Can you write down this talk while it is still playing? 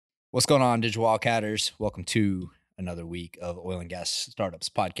What's going on, Digital Wildcatters? Welcome to another week of Oil and Gas Startups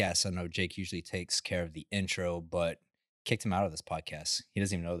podcast. I know Jake usually takes care of the intro, but kicked him out of this podcast. He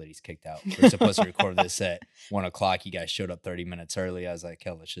doesn't even know that he's kicked out. We're supposed to record this at 1 o'clock. You guys showed up 30 minutes early. I was like,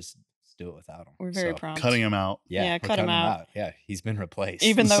 hell, let's do it without him. We're very prompt. Cutting him out. Yeah, we're cut him cutting out. Yeah, he's been replaced.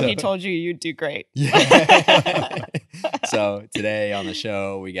 Even though he told you you'd do great. Yeah. So today on the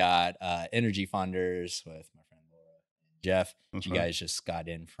show, we got EnergyFunders with my friend Laura and Jeff. That's You right. guys just got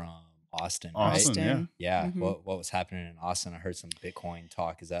in from Austin, Austin, right? yeah. Yeah. Mhm. What was happening in Austin? I heard some Bitcoin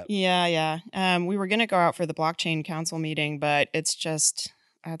talk. Is that? Yeah. We were gonna go out for the blockchain council meeting, but it's just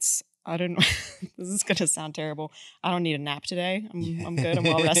I don't know. This is gonna sound terrible. I don't need a nap today. I'm good. I'm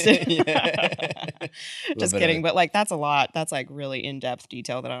well rested. Just kidding. But like that's a lot. That's like really in-depth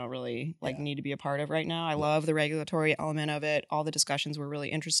detail that I don't really need to be a part of right now. I love the regulatory element of it. All the discussions were really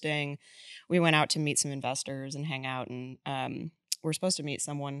interesting. We went out to meet some investors and hang out, and we're supposed to meet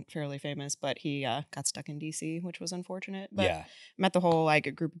someone fairly famous, but he got stuck in DC, which was unfortunate. But met the whole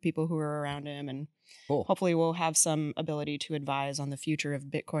like group of people who were around him, and Cool. Hopefully we'll have some ability to advise on the future of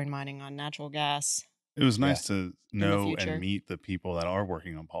Bitcoin mining on natural gas. It was nice to know future. and meet the people that are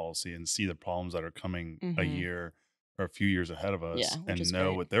working on policy and see the problems that are coming a Mhm. year or a few years ahead of us, Yeah, which and is know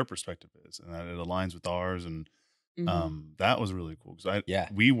great. what their perspective is and that it aligns with ours. And Mhm. that was really cool because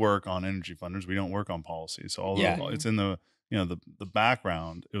we work on energy funders. We don't work on policy. So although it's in the the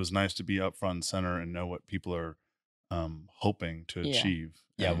background, it was nice to be up front and center and know what people are hoping to achieve.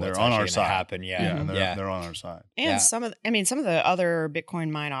 Yeah, and what's they're on our actually side. gonna happen. And they're on our side. And some of the other Bitcoin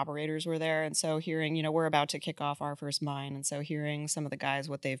mine operators were there. And so hearing, we're about to kick off our first mine. And so hearing some of the guys,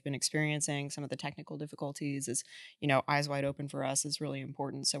 what they've been experiencing, some of the technical difficulties is, eyes wide open for us is really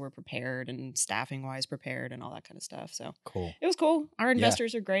important. So we're prepared and staffing wise prepared and all that kind of stuff. So Cool. It was cool. Our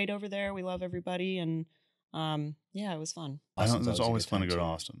investors are great over there. We love everybody. And it was fun. It's always fun to go to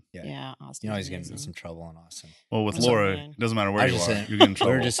Austin. Yeah, Austin. You always get into some trouble in Austin. Well, with That's Laura, fine. it doesn't matter where you are. You get in We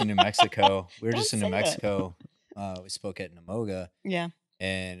trouble. were just in New Mexico. Don't say that. We spoke at Namoga, Yeah,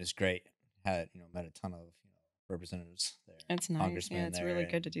 and it's great. Had met a ton of representatives there. it's nice. Congressmen Yeah, it's there, really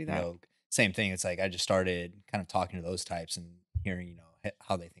good to do and, that. same thing. It's like I just started kind of talking to those types and hearing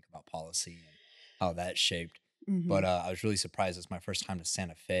how they think about policy and how that's shaped. Mhm. But I was really surprised. It's my first time to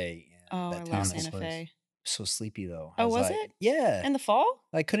Santa Fe. And Oh, that I town love is Santa Fe. so sleepy though. Oh, was like, it? Yeah. In the fall?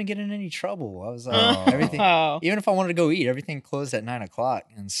 I couldn't get in any trouble. I was like, Oh. everything. Oh. Even if I wanted to go eat, everything closed at 9 o'clock.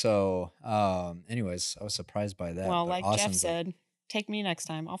 And so, anyways, I was surprised by that. Well, but like Austin's Jeff said, take me next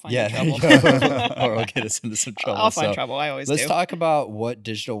time. I'll find yeah, you there trouble. you go. Or it'll get us into some trouble. I'll find trouble. I always Let's do. talk about what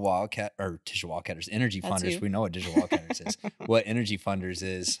Digital Wildcatters, Energy That's Funders. you. We know what Digital Wildcatters is. What Energy Funders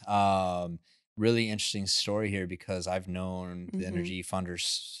is. Really interesting story here because I've known the Mhm. Energy Funders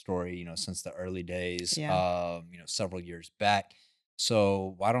story, since the early days, Yeah. several years back.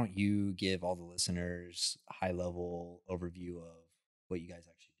 So why don't you give all the listeners a high level overview of what you guys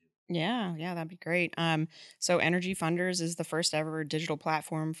actually do? Yeah, that'd be great. So Energy Funders is the first ever digital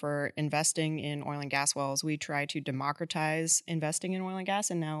platform for investing in oil and gas wells. We try to democratize investing in oil and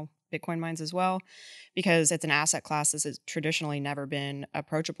gas and now Bitcoin mines as well, because it's an asset class that has traditionally never been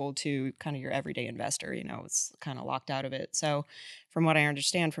approachable to kind of your everyday investor. It's kind of locked out of it. So from what I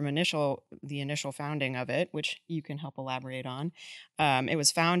understand from the initial founding of it, which you can help elaborate on, it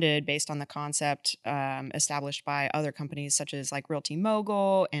was founded based on the concept established by other companies such as like Realty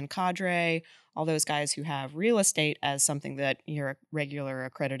Mogul and Cadre, all those guys who have real estate as something that your regular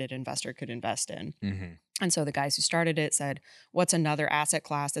accredited investor could invest in. Mm-hmm. And so the guys who started it said, what's another asset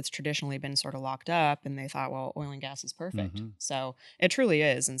class that's traditionally been sort of locked up? And they thought, well, oil and gas is perfect. Mhm. So it truly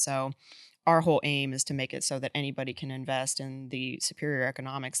is. And so our whole aim is to make it so that anybody can invest in the superior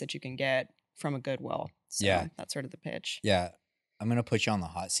economics that you can get from a good well. So Yeah. that's sort of the pitch. Yeah. I'm going to put you on the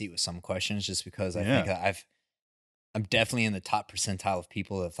hot seat with some questions just because I think I'm definitely in the top percentile of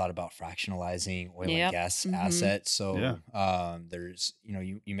people that have thought about fractionalizing oil and gas Mhm. assets. So there's,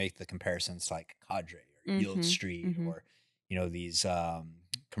 you make the comparisons like Cadre or Yield Mhm. Street Mhm. or, these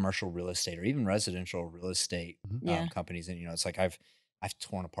commercial real estate or even residential real estate Yeah. companies. And, it's like I've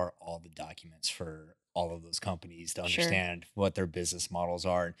torn apart all the documents for all of those companies to Sure. understand what their business models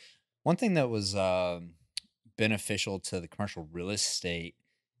are. And one thing that was beneficial to the commercial real estate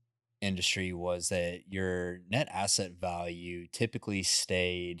industry was that your net asset value typically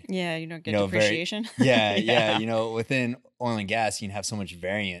stayed Yeah, you don't get very depreciation. within oil and gas you can have so much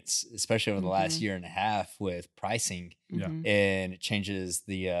variance, especially over the last Mhm. year and a half with pricing, Yeah. Mhm. and it changes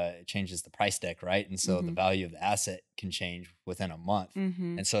the price deck, right? And so the Mhm. value of the asset can change within a month.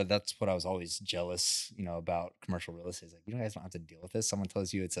 Mhm. And so that's what I was always jealous, about commercial real estate. It's like, you guys don't have to deal with this. Someone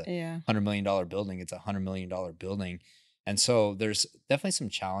tells you it's a Yeah. $100 million building, it's a $100 million building. And so there's definitely some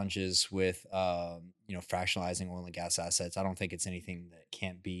challenges with, fractionalizing oil and gas assets. I don't think it's anything that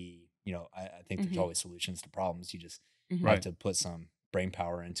can't be, I think there's always solutions to problems. You just have to put some brain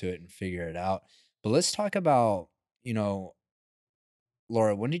power into it and figure it out. But let's talk about,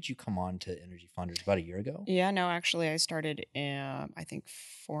 Laura, when did you come on to Energy Funders? About a year ago? Yeah, no, actually, I started, I think,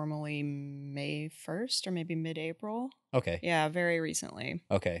 formally May 1st or maybe mid-April. Okay. Yeah, very recently.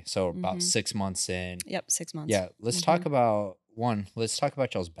 Okay, so about 6 months in. Yep, 6 months. Yeah, let's talk about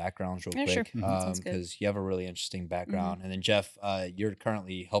y'all's backgrounds real Sure. quick, Sounds good. because you have a really interesting background. And then Jeff, you're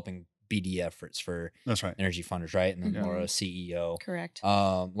currently helping BD efforts for That's right. Energy Funders, right? And then Laura, CEO. Correct.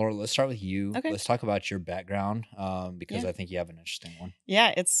 Laura, let's start with you. Okay. Let's talk about your background, because I think you have an interesting one.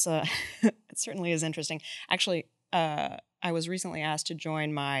 Yeah, it's it certainly is interesting. Actually, I was recently asked to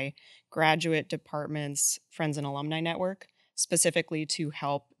join my graduate department's Friends and Alumni Network, specifically to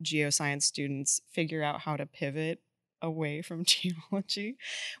help geoscience students figure out how to pivot away from geology,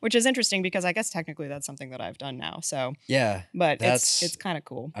 which is interesting because I guess technically that's something that I've done now. So yeah, but it's kind of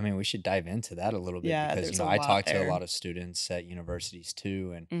cool. I mean, we should dive into that a little bit, because there's I talk to a lot of students at universities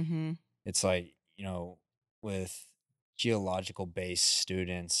too, and it's like, with geological based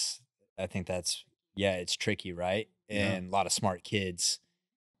students, I think that's it's tricky, right? And a lot of smart kids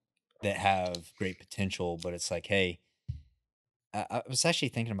that have great potential, but it's like, hey, I was actually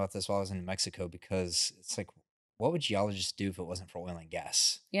thinking about this while I was in Mexico, because it's like, what would geologists do if it wasn't for oil and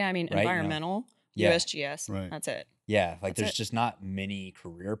gas? Yeah, I mean, right? environmental, USGS, that's it. Yeah, like there's just not many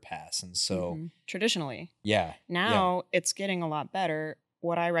career paths. And so traditionally. Yeah. Now it's getting a lot better.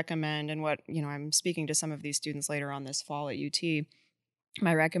 What I recommend, and what, I'm speaking to some of these students later on this fall at UT,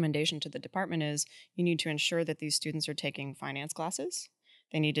 my recommendation to the department is you need to ensure that these students are taking finance classes.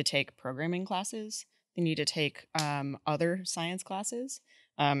 They need to take programming classes. They need to take other science classes.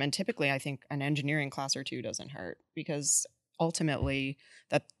 And typically, I think an engineering class or two doesn't hurt, because ultimately,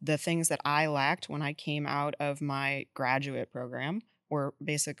 that the things that I lacked when I came out of my graduate program were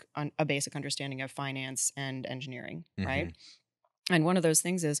a basic understanding of finance and engineering, right? And one of those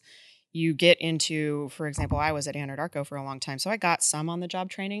things is you get into, for example, I was at Anadarko for a long time, so I got some on the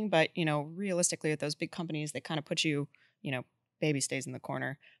job training, but, realistically at those big companies, they kind of put you, baby stays in the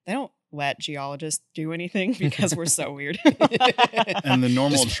corner. They don't let geologists do anything because we're so weird. And the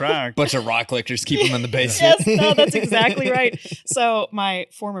normal track. Bunch of rock lifters, keep them in the basement. Yes, no, that's exactly right. So my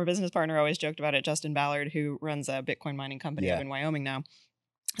former business partner always joked about it, Justin Ballard, who runs a Bitcoin mining company up in Wyoming now.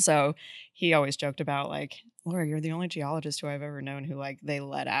 So he always joked about, like, Laura, you're the only geologist who I've ever known who, like, they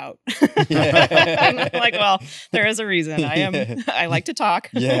let out. And I'm like, well, there is a reason. I like to talk.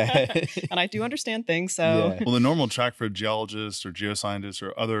 And I do understand things. So well, the normal track for geologists or geoscientists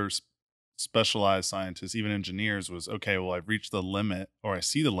or other specialized scientists, even engineers, was, okay, well, I've reached the limit, or I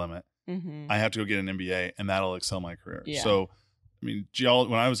see the limit. I have to go get an MBA, and that'll excel my career. So I mean,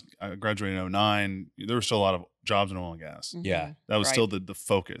 when I graduated in 2009, there were still a lot of jobs in oil and gas. Yeah. That was still the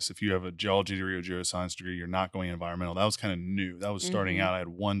focus. If you have a geology degree or geoscience degree, you're not going environmental. That was kind of new. That was starting out. I had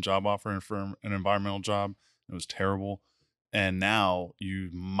one job offer for an environmental job. It was terrible. And now you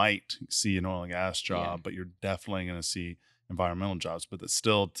might see an oil and gas job, but you're definitely going to see environmental jobs. But that's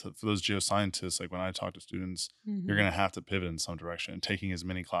still, for those geoscientists, like when I talk to students, you're going to have to pivot in some direction, and taking as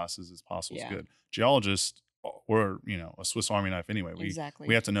many classes as possible is good. Geologists, we're a Swiss Army knife anyway.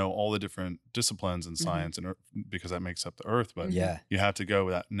 We have to know all the different disciplines in science, and because that makes up the earth. But you have to go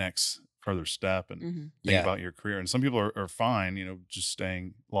that next further step and think about your career. And some people are fine, just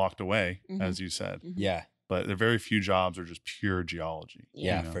staying locked away, as you said. But there are very few jobs are just pure geology.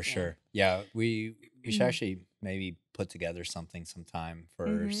 For sure. Yeah, we should actually maybe put together something sometime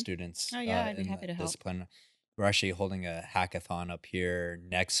for students. Oh yeah, I'd be happy to help. Discipline. We're actually holding a hackathon up here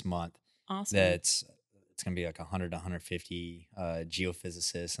next month. Awesome. It's going to be like 100 to 150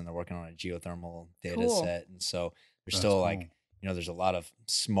 geophysicists, and they're working on a geothermal data set. And so there's still like, there's a lot of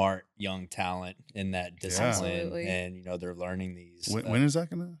smart young talent in that discipline, and they're learning these. When is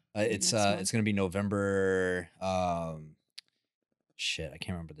that gonna? It's gonna be November. I can't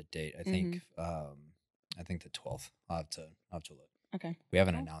remember the date. I think the 12th. I'll have to look. Okay. We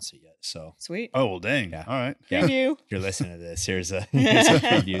haven't announced it yet, so sweet. Oh well, dang. Yeah. All right. Preview. If you're listening to this, here's a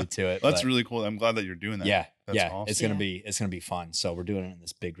preview to it. That's really cool. I'm glad that you're doing that. That's awesome. It's gonna be fun. So we're doing it in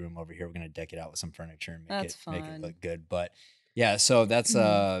this big room over here. We're gonna deck it out with some furniture and make it look good. But yeah, so that's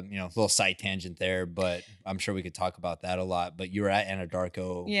a little side tangent there, but I'm sure we could talk about that a lot. But you were at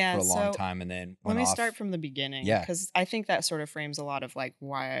Anadarko for a long time, and then let me start from the beginning, because I think that sort of frames a lot of like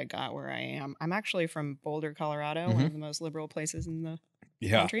why I got where I am. I'm actually from Boulder, Colorado, one of the most liberal places in the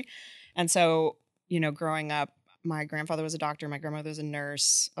country, and so growing up, my grandfather was a doctor. My grandmother was a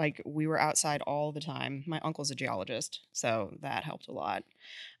nurse. Like, we were outside all the time. My uncle's a geologist, so that helped a lot.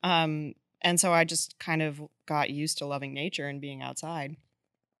 And so I just kind of got used to loving nature and being outside.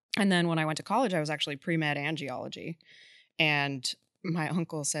 And then when I went to college, I was actually pre-med and geology. And my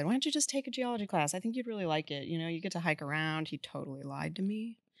uncle said, why don't you just take a geology class? I think you'd really like it. You know, you get to hike around. He totally lied to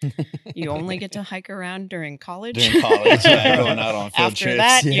me. You only get to hike around during college. During college, yeah, going out on field After trips.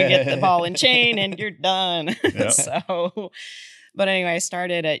 that, you get the ball and chain and you're done. Yep. So, but anyway, I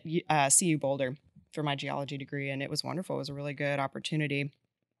started at CU Boulder for my geology degree, and it was wonderful. It was a really good opportunity.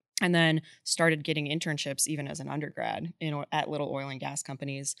 And then started getting internships even as an undergrad at little oil and gas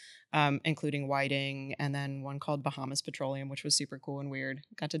companies, including Whiting, and then one called Bahamas Petroleum, which was super cool and weird.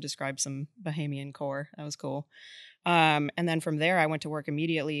 Got to describe some Bahamian core. That was cool. And then from there, I went to work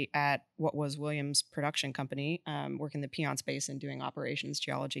immediately at what was Williams' production company, working the Piceance Basin doing operations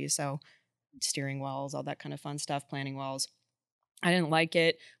geology. So steering wells, all that kind of fun stuff, planning wells. I didn't like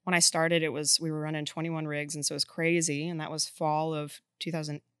it. When I started, we were running 21 rigs, and so it was crazy. And that was fall of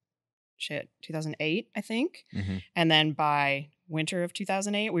 2008, I think. Mm-hmm. And then by winter of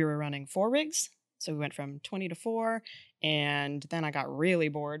 2008, we were running 4 rigs. So we went from 20 to 4. And then I got really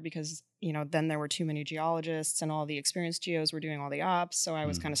bored because, then there were too many geologists and all the experienced geos were doing all the ops. So I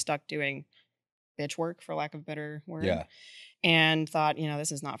was kind of stuck doing bitch work, for lack of a better word. Yeah. And thought,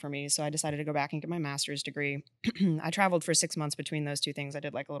 this is not for me. So I decided to go back and get my master's degree. I traveled for 6 months between those two things. I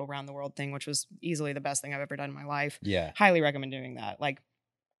did like a little round the world thing, which was easily the best thing I've ever done in my life. Yeah. Highly recommend doing that. Like,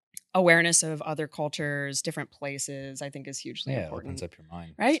 awareness of other cultures, different places, I think is hugely important. It opens up your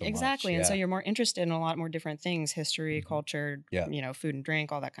mind. Right? So exactly. much. And so you're more interested in a lot more different things, history, Mm-hmm. culture, food and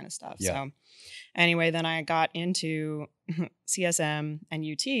drink, all that kind of stuff. Yeah. So anyway, then I got into CSM and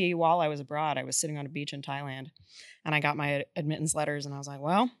UT while I was abroad. I was sitting on a beach in Thailand and I got my admittance letters and I was like,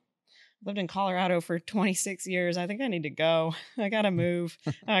 well, lived in Colorado for 26 years. I think I need to go. I got to move.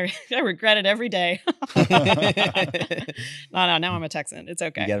 I regret it every day. No, now I'm a Texan. It's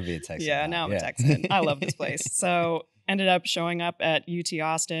okay. You got to be a Texan. Yeah, now I'm a Texan. I love this place. So ended up showing up at UT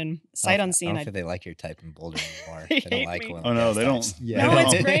Austin, sight unseen. I don't think they like your type in Boulder anymore. They don't like me. Oh, no, they don't. Yeah. No,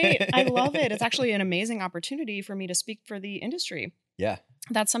 it's great. I love it. It's actually an amazing opportunity for me to speak for the industry. Yeah.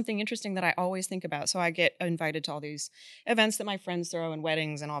 That's something interesting that I always think about. So I get invited to all these events that my friends throw and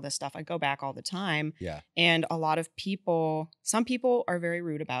weddings and all this stuff. I go back all the time. Yeah. And a lot of some people are very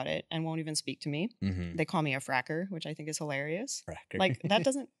rude about it and won't even speak to me. Mm-hmm. They call me a fracker, which I think is hilarious. Fracker. Like, that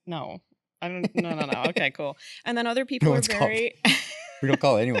doesn't, no. I don't, no. Okay, cool. And then other people are very... We don't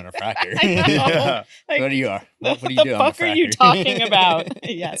call anyone a fracker. Yeah. Like, what do you are? What do you the do? fuck are you talking about?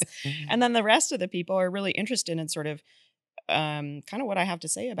 Yes. And then the rest of the people are really interested in sort of kind of what I have to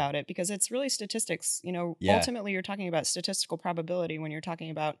say about it, because it's really statistics. Ultimately you're talking about statistical probability when you're talking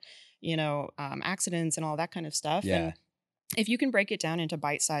about, accidents and all that kind of stuff. Yeah. And if you can break it down into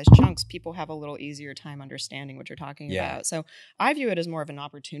bite-sized chunks, people have a little easier time understanding what you're talking about. So I view it as more of an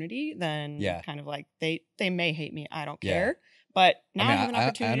opportunity than kind of like they may hate me. I don't care. But now I have an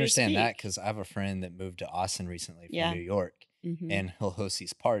opportunity I understand to that because I have a friend that moved to Austin recently from New York. Mm-hmm. And he'll host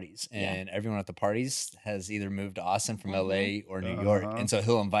these parties, and everyone at the parties has either moved to Austin from LA or New York, and so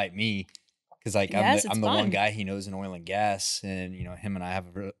he'll invite me because like I'm the one guy he knows in oil and gas, and him and I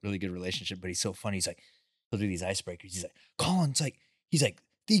have a really good relationship. But he's so funny. He's like, he'll do these icebreakers. He's like, Colin's like, he's like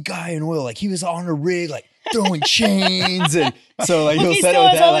the guy in oil, like he was on a rig, like throwing chains, and so like he'll set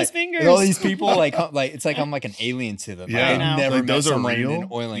up with that, all like, his fingers. and all these people, like it's like I'm like an alien to them. Yeah, I've never like, met those are someone real, in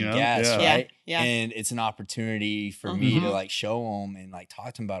oil and gas, Yeah. right? Yeah. And it's an opportunity for me to like show them and like talk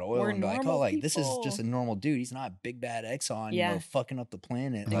to them about oil and be like, oh, like this is just a normal dude. He's not a big bad Exxon, fucking up the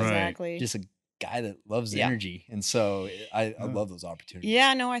planet. Like, Exactly. just a guy that loves energy. And so I love those opportunities.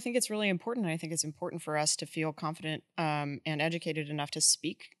 Yeah, no, I think it's really important. I think it's important for us to feel confident and educated enough to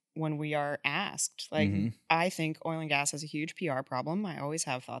speak when we are asked. Like, I think oil and gas has a huge PR problem. I always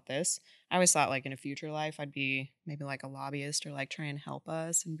have thought this. I always thought like in a future life, I'd be maybe like a lobbyist or like try and help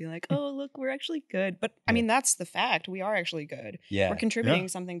us and be like, oh, look, we're actually good. But I mean, that's the fact. We are actually good. Yeah. We're contributing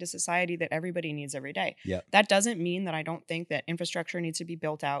something to society that everybody needs every day. Yeah. That doesn't mean that I don't think that infrastructure needs to be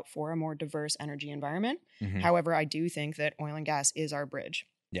built out for a more diverse energy environment. However, I do think that oil and gas is our bridge.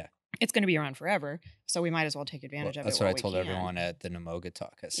 Yeah. It's going to be around forever, so we might as well take advantage of it. That's what I told everyone at the Namoga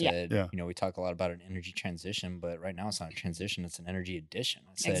talk. I said, we talk a lot about an energy transition, but right now it's not a transition, it's an energy addition.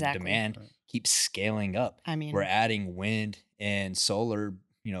 I said demand keeps scaling up. I mean, we're adding wind and solar,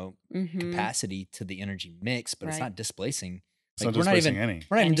 capacity to the energy mix, but it's not displacing Like, we're not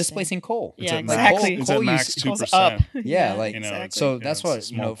even displacing coal. Yeah, exactly. It's at max 2%. Up. Yeah, like exactly. So that's what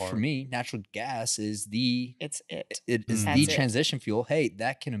for me, natural gas is the transition fuel. Hey,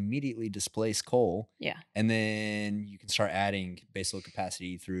 that can immediately displace coal. Yeah, and then you can start adding baseload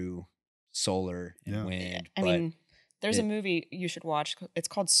capacity through solar and wind. I mean, there's a movie you should watch. It's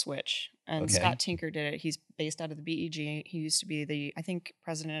called Switch, and Scott Tinker did it. He's based out of the BEG. He used to be the, I think,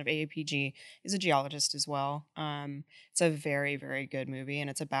 president of AAPG. He's a geologist as well. It's a very, very good movie, and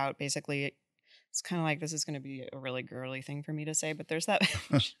it's about basically, it's kind of like, this is going to be a really girly thing for me to say, but there's that,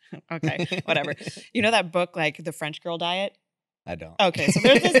 okay, whatever. You know that book, like The French Girl Diet? I don't. Okay, so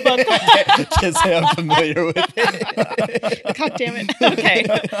there's this book. Just say I'm familiar with it. God damn it. Okay.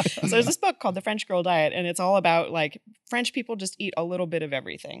 So there's this book called The French Girl Diet, and it's all about like French people just eat a little bit of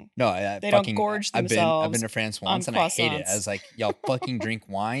everything. No, they don't gorge themselves. I've been to France once and I hate it. I was like, y'all fucking drink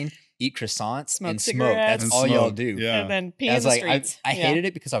wine, eat croissants, smoke and cigarettes. Smoke. That's and all smoke. y'all do. Yeah. And then pee in the streets. I hated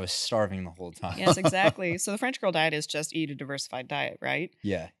it because I was starving the whole time. Yes, exactly. So the French Girl Diet is just eat a diversified diet, right?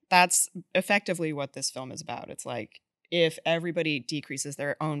 Yeah. That's effectively what this film is about. It's like, if everybody decreases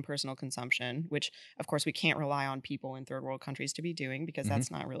their own personal consumption, which of course we can't rely on people in third world countries to be doing because that's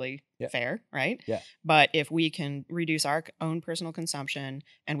not really fair, right? Yeah. But if we can reduce our own personal consumption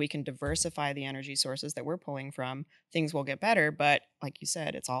and we can diversify the energy sources that we're pulling from, things will get better. But like you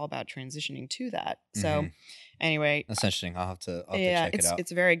said, it's all about transitioning to that. So anyway. That's interesting. I'll have to check it out.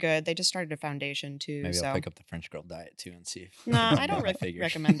 It's very good. They just started a foundation too. Maybe I'll pick up the French Girl Diet too and see if. No, I don't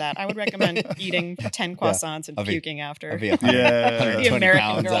recommend that. I would recommend eating 10 croissants and puking after. I'll be 120 the American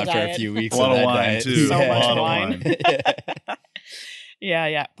pounds Girl after diet. a few weeks. A lot of of wine diet. too. So much wine.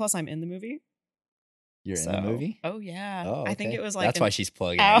 Yeah. Plus, I'm in the movie. You're in the movie? Oh yeah. Oh, okay. I think it was like that's why she's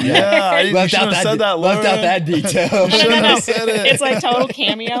plugging. Oh. It. Yeah, you left out that detail. No. Said it. It's like total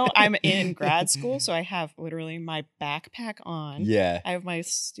cameo. I'm in grad school, so I have literally my backpack on. Yeah. I have my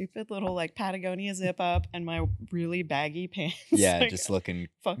stupid little like Patagonia zip up and my really baggy pants. Yeah, like, just looking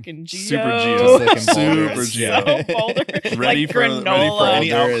fucking geo. Super geo. Just looking Super geo. So Boulder. Ready like for granola.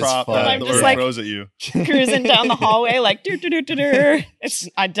 any outcrop that I'm the just earth like throws at you. Cruising down the hallway like It's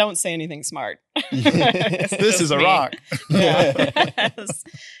I don't say anything smart. This is a rock. Yes.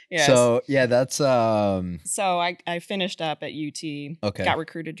 So yeah, that's So I finished up at UT. Okay. Got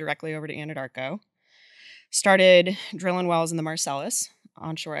recruited directly over to Anadarko. Started drilling wells in the Marcellus,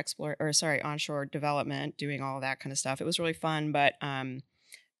 onshore development, doing all that kind of stuff. It was really fun, but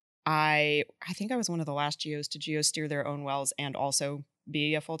I think I was one of the last geos to geosteer their own wells and also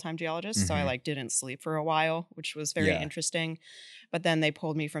be a full-time geologist. So I like didn't sleep for a while, which was very interesting. But then they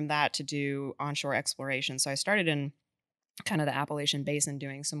pulled me from that to do onshore exploration. So I started in kind of the Appalachian Basin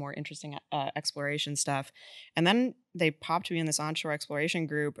doing some more interesting exploration stuff. And then they popped me in this onshore exploration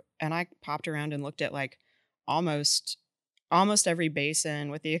group, and I popped around and looked at like almost every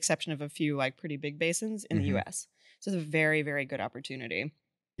basin with the exception of a few like pretty big basins in the US. So it's a very, very good opportunity.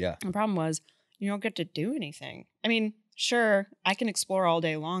 Yeah. The problem was you don't get to do anything. I mean, sure, I can explore all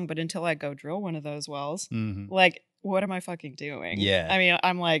day long, but until I go drill one of those wells, like, what am I fucking doing? Yeah. I mean,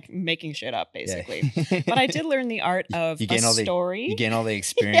 I'm like making shit up basically. But I did learn the art of a story. You gain all the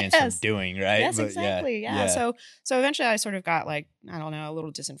experience from doing, right? Yes, exactly. Yeah. So eventually I sort of got like, I don't know, a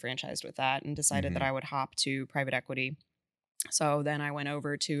little disenfranchised with that and decided that I would hop to private equity. So then I went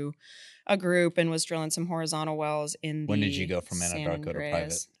over to a group and was drilling some horizontal wells in the When did you go from Anadarko to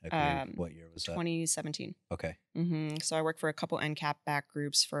private equity? What year was that? 2017. Okay. So I worked for a couple NCAP back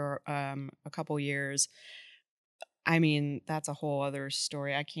groups for a couple years. I mean, that's a whole other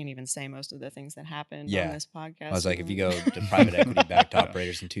story. I can't even say most of the things that happened on this podcast. I was like, if you go to private equity backed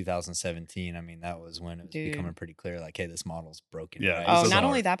operators in 2017, I mean, that was when it was becoming pretty clear, like, hey, this model's broken. Yeah. Right? Oh, not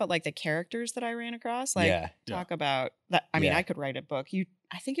only that, but like the characters that I ran across. Like, talk about that. I mean, I could write a book.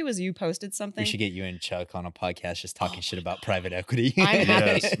 I think it was you posted something. We should get you and Chuck on a podcast just talking shit about private equity. I'm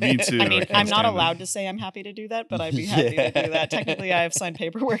happy. Yes, me too. I mean, I'm not allowed to say I'm happy to do that, but I'd be happy to do that. Technically, I have signed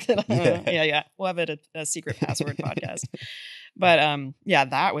paperwork that we'll have it a secret password podcast. But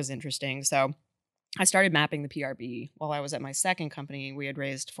that was interesting. So I started mapping the PRB while I was at my second company. We had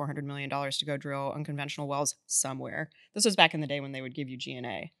raised $400 million to go drill unconventional wells somewhere. This was back in the day when they would give you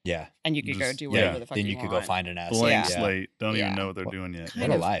G&A. Yeah. And you could go do whatever the fuck you want. Then you could go find an asset. Blank slate. Don't even know what they're doing yet. What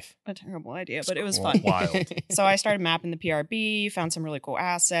a life. A terrible idea, but it was fun. Wild. So I started mapping the PRB, found some really cool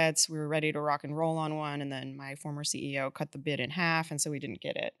assets. We were ready to rock and roll on one. And then my former CEO cut the bid in half. And so we didn't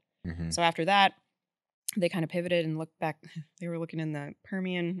get it. So after that, they kind of pivoted and looked back. They were looking in the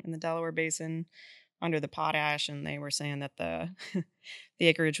Permian and the Delaware Basin under the potash, and they were saying that the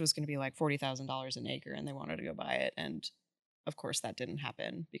acreage was going to be like $40,000 an acre, and they wanted to go buy it. And of course, that didn't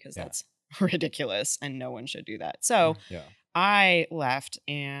happen because that's ridiculous, and no one should do that. So I left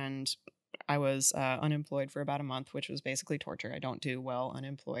and I was unemployed for about a month, which was basically torture. I don't do well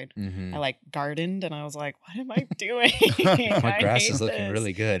unemployed. I like gardened and I was like, what am I doing? My grass is looking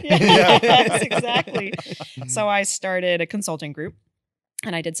really good. Yes, exactly. So I started a consulting group.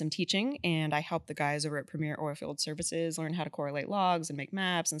 And I did some teaching, and I helped the guys over at Premier Oilfield Services learn how to correlate logs and make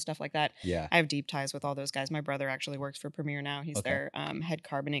maps and stuff like that. Yeah. I have deep ties with all those guys. My brother actually works for Premier now. He's their head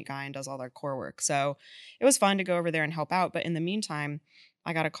carbonate guy and does all their core work. So it was fun to go over there and help out. But in the meantime,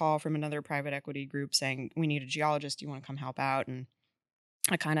 I got a call from another private equity group saying, we need a geologist. Do you want to come help out? And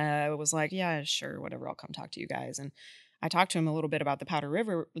I kind of was like, yeah, sure, whatever. I'll come talk to you guys. And I talked to him a little bit about the Powder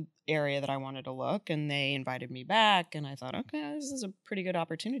River area that I wanted to look, and they invited me back. And I thought, okay, this is a pretty good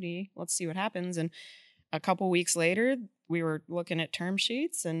opportunity. Let's see what happens. And a couple weeks later, we were looking at term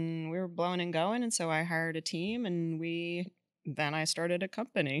sheets and we were blowing and going. And so I hired a team, and then I started a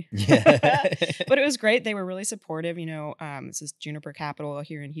company. Yeah. But it was great. They were really supportive. This is Juniper Capital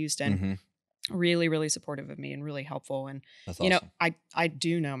here in Houston. Mm-hmm. Really, really supportive of me and really helpful. And, That's awesome. I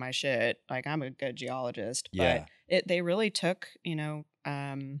do know my shit. Like, I'm a good geologist, Yeah. but they really took,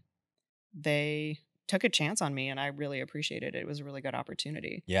 they took a chance on me, and I really appreciated it. It was a really good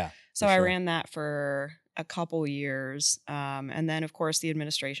opportunity. Yeah. So I ran that for a couple years. And then, of course, the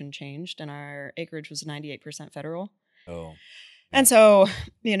administration changed and our acreage was 98% federal. Oh. And so,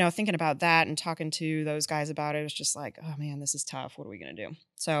 thinking about that and talking to those guys about it, it was just like, oh man, this is tough. What are we going to do?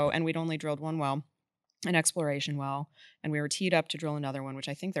 So, and we'd only drilled one well, an exploration well, and we were teed up to drill another one, which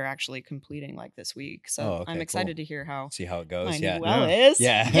I think they're actually completing like this week. So I'm excited to hear see how it goes. My new well is.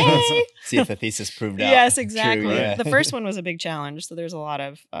 Yeah. Yay! See if the thesis proved out. Yes, exactly. True, yeah. The first one was a big challenge, so there's a lot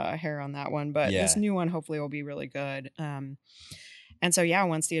of hair on that one, but this new one hopefully will be really good. And so,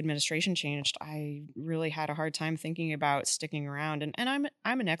 once the administration changed, I really had a hard time thinking about sticking around. And I'm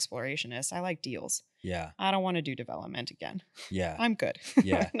an explorationist. I like deals. Yeah. I don't want to do development again. Yeah. I'm good.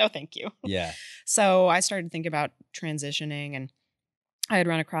 Yeah. No, thank you. Yeah. So I started thinking about transitioning, and I had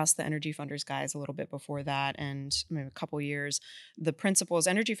run across the EnergyFunders guys a little bit before that, and maybe a couple years. The principals,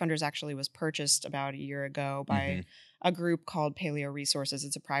 EnergyFunders actually was purchased about a year ago by a group called Paleo Resources.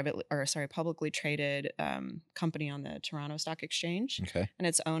 It's a publicly traded company on the Toronto Stock Exchange. Okay. And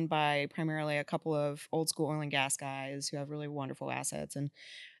it's owned by primarily a couple of old school oil and gas guys who have really wonderful assets. And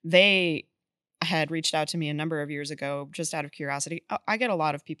they had reached out to me a number of years ago just out of curiosity. I get a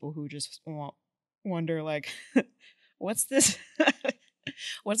lot of people who just wonder, like, what's this?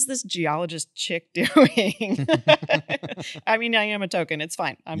 What's this geologist chick doing? I mean, I am a token. It's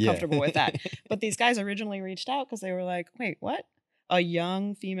fine. I'm comfortable with that. But these guys originally reached out because they were like, wait, what? A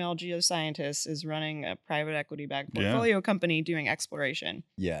young female geoscientist is running a private equity-backed portfolio company doing exploration.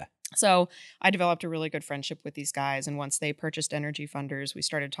 Yeah. So I developed a really good friendship with these guys. And once they purchased EnergyFunders, we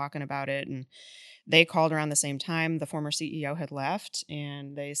started talking about it. And they called around the same time. The former CEO had left,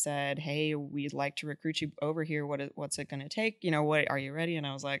 and they said, hey, we'd like to recruit you over here. What's it going to take? What are you ready? And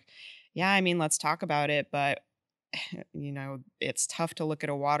I was like, yeah, I mean, let's talk about it. But, it's tough to look at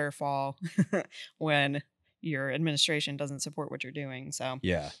a waterfall when your administration doesn't support what you're doing. So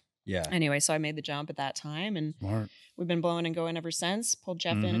yeah. Anyway, so I made the jump at that time, and we've been blowing and going ever since. Pulled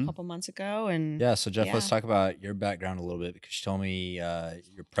Jeff in a couple months ago, and so Jeff, let's talk about your background a little bit, because you told me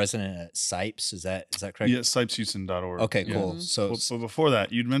you're president at SIPES. Is that correct? Yeah, sipeshouston.org. Okay, cool. So before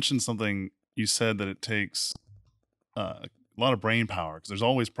that, you'd mentioned something. You said that it takes a lot of brain power because there's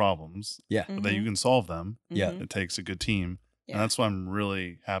always problems. Yeah, but that you can solve them. Yeah, it takes a good team, and that's why I'm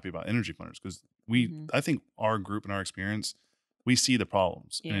really happy about EnergyFunders, because I think our group and our experience, we see the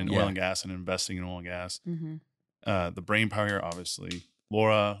problems in oil and gas and investing in oil and gas. The brain power here, obviously.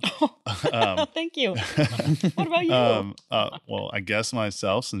 Laura. Thank you. What about you? Well, I guess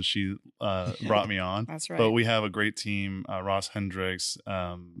myself, since she brought me on. That's right. But we have a great team. Ross Hendricks,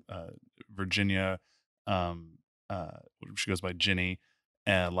 Virginia, she goes by Ginny,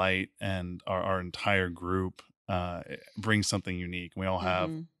 and Light, and our entire group brings something unique. We all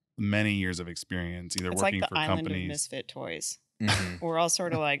have many years of experience, either it's working like the for island companies. Of misfit toys. We're all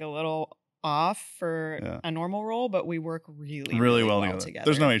sort of like a little off for a normal role, but we work really well together.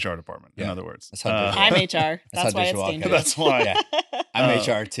 There's no HR department, in other words. I'm HR. That's why it's dangerous. That's why. I'm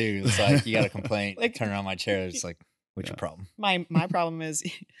HR too. It's like, you got a complaint, like, turn around my chair. It's like, what's your problem? My problem is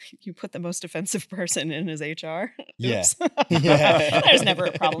you put the most offensive person in as HR. Yeah. There's never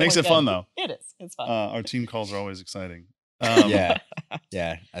a problem. Makes it fun though. It is. It's fun. Our team calls are always exciting. Yeah.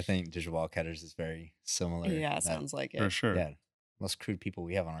 I think Digital Wildcatters is very similar. Yeah, sounds like it. For sure. Yeah. Most crude people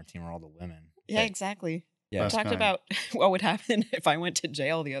we have on our team are all the women. Yeah, exactly. We talked about what would happen if I went to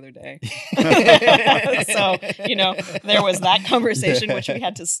jail the other day. So, there was that conversation, which we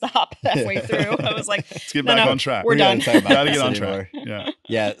had to stop halfway through. I was like, let's get back on track. We're done. Gotta get on track. Yeah.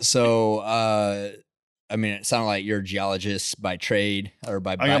 Yeah. So, I mean, it sounded like you're a geologist by trade or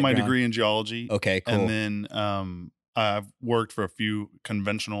by background. I got my degree in geology. Okay, cool. And then I've worked for a few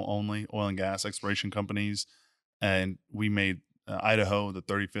conventional only oil and gas exploration companies, and we made Idaho the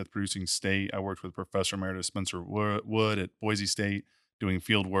 35th producing state. I worked with Professor Emeritus Spencer Wood at Boise State doing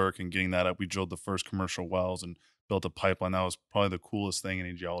field work and getting that up. We drilled the first commercial wells and built a pipeline. That was probably the coolest thing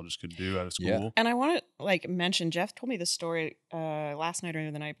any geologist could do out of school. Yeah. And I want to mention, Jeff told me the story last night or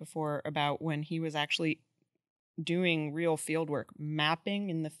the night before about when he was actually doing real field work, mapping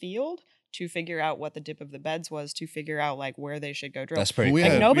in the field to figure out what the dip of the beds was, to figure out where they should go drill. That's pretty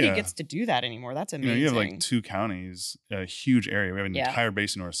cool. Nobody gets to do that anymore. That's amazing. You have 2 counties, a huge area. We have an entire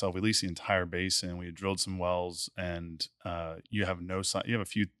basin to ourselves. We lease the entire basin. We drilled some wells, and you have you have a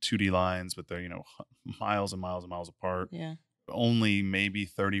few 2D lines, but they're miles and miles and miles apart. Yeah. Only maybe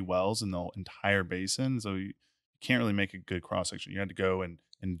 30 wells in the entire basin, so you can't really make a good cross section. You had to go and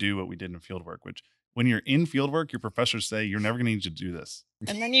do what we did in field work, which when you're in field work, your professors say you're never going to need to do this.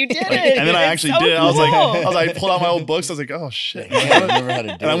 And then you did it. And then I actually did it. I was like, I pulled out my old books. I was like, oh shit. I've never had to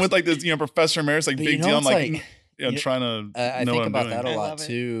do and I'm with this, Professor Emeritus, big deal. I'm trying to I know think what I'm about doing. that a lot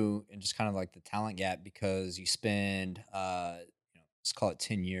too, and just kind of the talent gap, because you spend, let's call it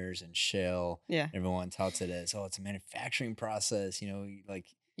 10 years in shale. Yeah. Everyone touts it as, it's a manufacturing process. Yeah. You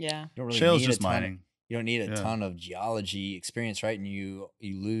don't really Shale's need just mining. You don't need a ton of geology experience, right? And you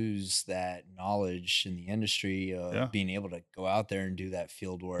lose that knowledge in the industry of being able to go out there and do that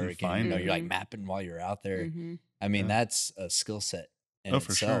field work. And you're mapping while you're out there. Mm-hmm. I mean, that's a skill set in itself.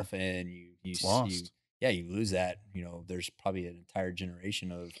 For sure. And you lose that. There's probably an entire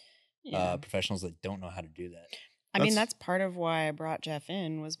generation of professionals that don't know how to do that. I mean, that's part of why I brought Jeff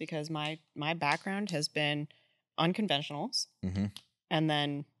in, was because my background has been unconventionals, and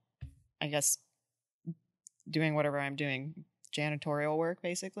then I guess doing whatever I'm doing, janitorial work,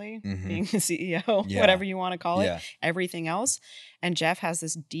 basically, being the CEO, whatever you want to call it, everything else. And Jeff has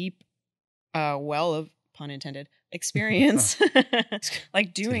this deep well of, pun intended, experience,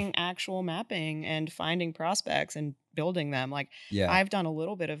 doing actual mapping and finding prospects and building them. I've done a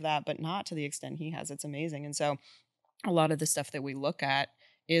little bit of that, but not to the extent he has. It's amazing. And so a lot of the stuff that we look at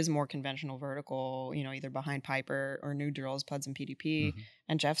is more conventional vertical, either behind pipe or new drills, PUDs and PDP.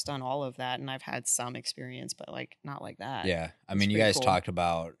 And Jeff's done all of that. And I've had some experience, but not like that. Yeah. I mean, you guys talked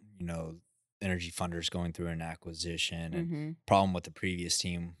about, EnergyFunders going through an acquisition, and problem with the previous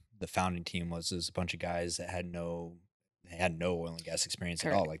team, the founding team, was a bunch of guys that had no oil and gas experience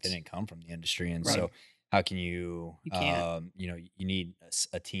at all. They didn't come from the industry. And so how can you you need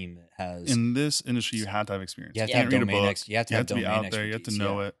a team that has, in this industry, you have to have experience. You have to have domain expertise. You have to be out there. You have to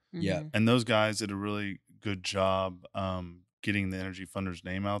know it. Yeah. And those guys did a really good job getting the EnergyFunders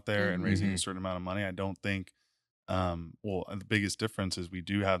name out there and raising a certain amount of money. I don't think, the biggest difference is we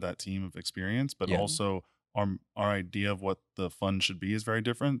do have that team of experience, but also our idea of what the fund should be is very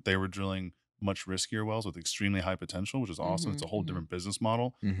different. They were drilling much riskier wells with extremely high potential, which is awesome. It's a whole different business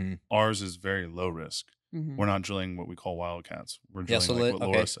model. Ours is very low risk. We're not drilling what we call wildcats. We're drilling what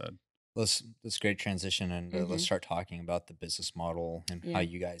Laura said. That's great transition, and let's start talking about the business model and how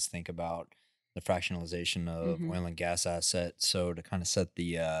you guys think about the fractionalization of oil and gas assets. So to kind of set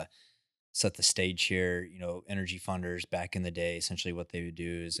the stage here, EnergyFunders back in the day, essentially what they would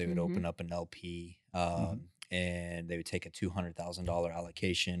do is they would open up an LP, and they would take a $200,000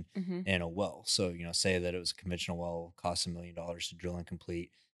 allocation in a well. So, say that it was a conventional well, cost $1 million to drill and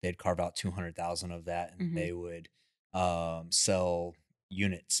complete. They'd carve out 200,000 of that, and they would sell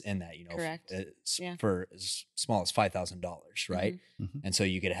units in that, Correct. For as small as $5,000, right? And so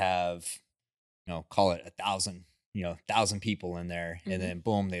you could have, call it 1,000 people in there, and then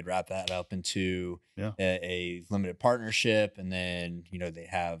boom, they'd wrap that up into a limited partnership, and then they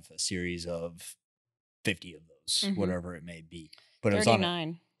have a series of 50 of those, whatever it may be. But 39. It was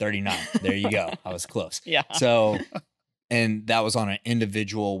on 39. There you go. I was close. Yeah. So, and that was on an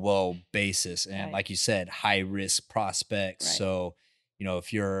individual well basis, and like you said, high risk prospects. Right. So,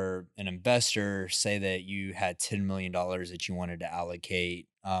 if you're an investor, say that you had $10 million that you wanted to allocate,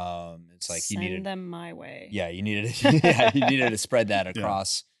 it's like you needed them my way. Yeah, you needed to spread that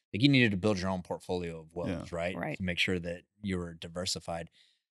across. You needed to build your own portfolio of wells, right? To make sure that you were diversified.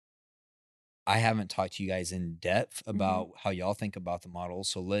 I haven't talked to you guys in depth about how y'all think about the model,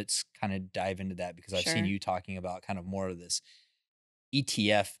 so let's kind of dive into that, because I've seen you talking about kind of more of this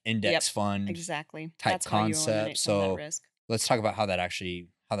ETF index fund exactly type concept. So let's talk about how that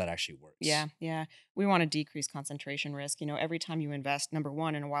how that actually works. Yeah. We want to decrease concentration risk. Every time you invest, number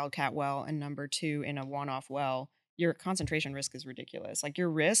one, in a wildcat well, and number two, in a one-off well, your concentration risk is ridiculous. Like, your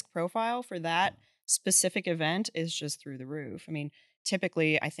risk profile for that specific event is just through the roof. I mean,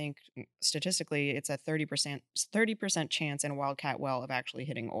 typically, I think statistically, it's a 30% chance in a wildcat well of actually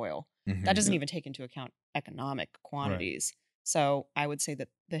hitting oil. That doesn't even take into account economic quantities. So I would say that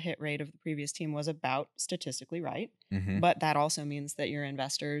the hit rate of the previous team was about statistically right. But that also means that your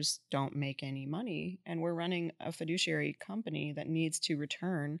investors don't make any money. And we're running a fiduciary company that needs to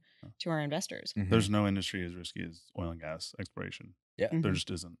return to our investors. There's no industry as risky as oil and gas exploration. Yeah. There just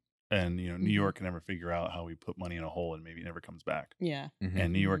isn't. And, New York can never figure out how we put money in a hole and maybe it never comes back. Yeah.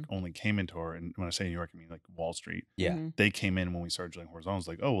 And New York only came into our, and when I say New York, I mean like Wall Street. Yeah. They came in when we started drilling horizontals,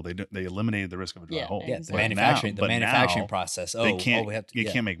 like, oh, well, they eliminated the risk of a dry hole. Yeah. Exactly. The manufacturing process. Oh, they can't, we have to,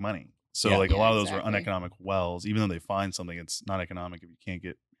 you can't make money. So like a lot of those were uneconomic wells. Even though they find something, it's not economic if you can't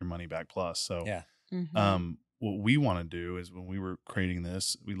get your money back plus. So what we want to do is, when we were creating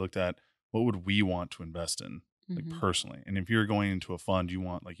this, we looked at what would we want to invest in, like personally. And if you're going into a fund, you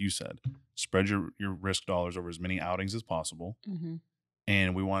want, like you said, spread your risk dollars over as many outings as possible.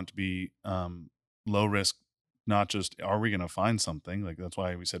 And we want it to be low risk, not just are we going to find something, like that's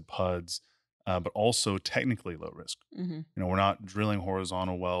why we said PUDs, but also technically low risk. We're not drilling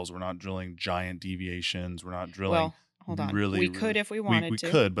horizontal wells. We're not drilling giant deviations. We're not drilling. Well, hold on. We could if we wanted to.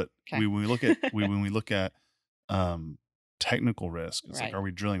 We could, but when we look at technical risk, it's like, are we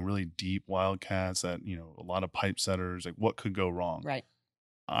drilling really deep wildcats that, a lot of pipe setters? Like, what could go wrong? Right.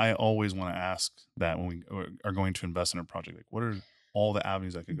 I always want to ask that when we are going to invest in a project. Like, what are all the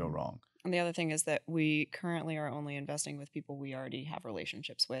avenues that could go wrong? And the other thing is that we currently are only investing with people we already have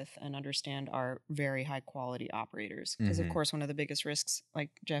relationships with and understand are very high quality operators. Because of course, one of the biggest risks, like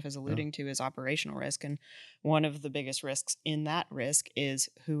Jeff is alluding to, is operational risk. And one of the biggest risks in that risk is,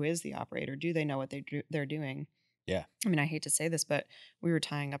 who is the operator? Do they know what they're doing? Yeah. I mean, I hate to say this, but we were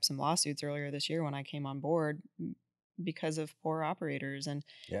tying up some lawsuits earlier this year when I came on board because of poor operators. And,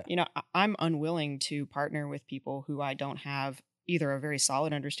 I'm unwilling to partner with people who I don't have either a very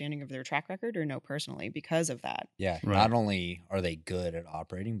solid understanding of their track record or know personally because of that. Yeah. Right. Not only are they good at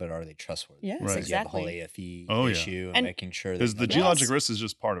operating, but are they trustworthy? Yes, exactly. You have the whole AFE issue and making sure that because the geologic risk is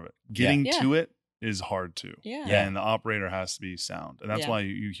just part of it. Getting to it is hard too. Yeah. And the operator has to be sound. And that's why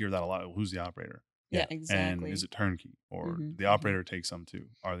you hear that a lot. Who's the operator? Yeah, exactly. And is it turnkey, or the operator takes some too?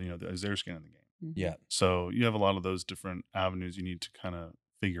 Or, is their skin in the game? Yeah. So you have a lot of those different avenues you need to kind of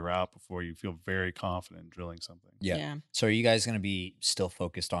figure out before you feel very confident in drilling something. Yeah. So are you guys going to be still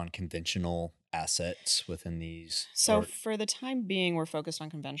focused on conventional assets within these? So for the time being, we're focused on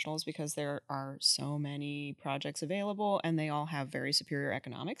conventionals because there are so many projects available and they all have very superior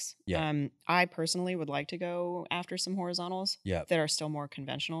economics. Yeah. I personally would like to go after some horizontals that are still more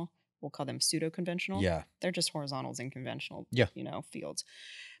conventional. We'll call them pseudo-conventional. Yeah. They're just horizontals in conventional, fields.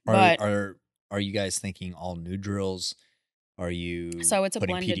 Are you guys thinking all new drills? Are you so it's a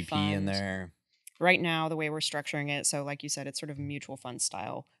putting blended PDP fund in there? Right now, the way we're structuring it, so like you said, it's sort of mutual fund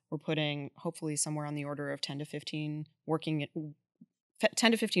style. We're putting hopefully somewhere on the order of 10 to 15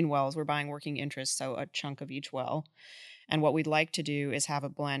 wells. We're buying working interest, so a chunk of each well. And what we'd like to do is have a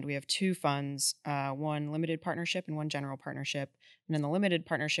blend. We have two funds, one limited partnership and one general partnership. And in the limited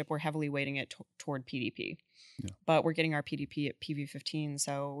partnership, we're heavily weighting it toward PDP. Yeah. But we're getting our PDP at PV15.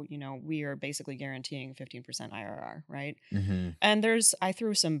 So, we are basically guaranteeing 15% IRR, right? And I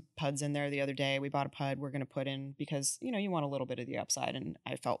threw some PUDs in there the other day. We bought a PUD we're going to put in because, you want a little bit of the upside. And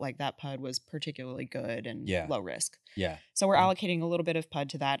I felt like that PUD was particularly good and low risk. Yeah. So we're allocating a little bit of PUD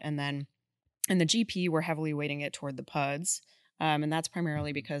to that. And then in the GP, we're heavily weighting it toward the PUDs. And that's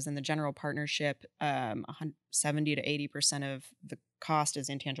primarily because in the general partnership, 70 to 80% of the cost is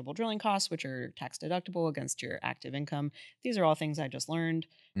intangible drilling costs, which are tax deductible against your active income. These are all things I just learned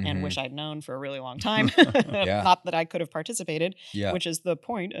and wish I'd known for a really long time. Not that I could have participated, which is the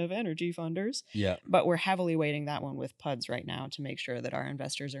point of EnergyFunders. Yeah. But we're heavily weighting that one with PUDs right now to make sure that our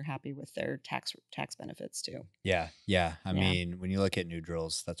investors are happy with their tax benefits too. Yeah. Yeah. I mean, when you look at new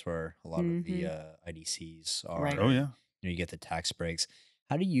drills, that's where a lot of the IDCs are. Right. Oh, yeah. You get the tax breaks.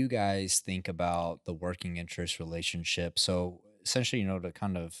 How do you guys think about the working interest relationship? So essentially, to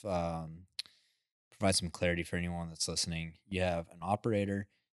kind of provide some clarity for anyone that's listening, you have an operator,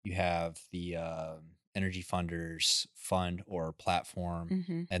 you have the EnergyFunders fund or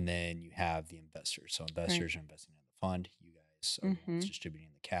platform, and then you have the investors. So investors are investing in the fund. You guys are the ones distributing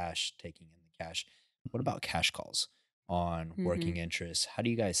the cash, taking in the cash. What about cash calls on working interest? How do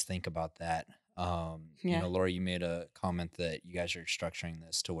you guys think about that? Laura, you made a comment that you guys are structuring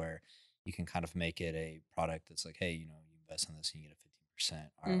this to where you can kind of make it a product that's like, hey, you invest in this and you get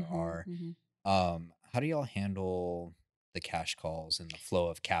IRR. How do y'all handle the cash calls and the flow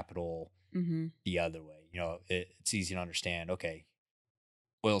of capital the other way? You know, it's easy to understand. Okay,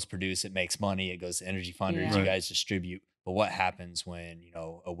 oil's produced, it makes money, it goes to energy funders, you guys distribute. But what happens when, you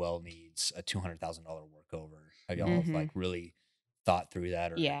know, a well needs a $200,000 workover? Have y'all like really thought through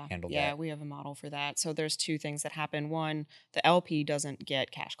that or handled that? Yeah, we have a model for that. So there's two things that happen. One, the LP doesn't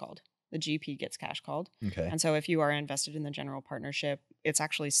get cash called. The GP gets cash called. Okay. And so if you are invested in the general partnership, it's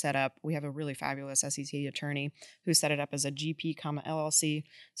actually set up. We have a really fabulous SEC attorney who set it up as a GP, LLC.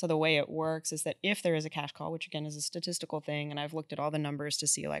 So the way it works is that if there is a cash call, which again is a statistical thing, and I've looked at all the numbers to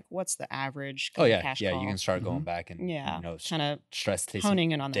see like what's the average cash call. You can start going back and you know, kind of stress testing,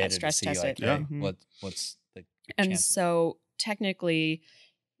 honing in on that, stress test like, it. What's the and chances? So technically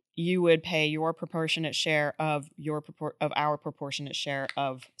you would pay your proportionate share of our proportionate share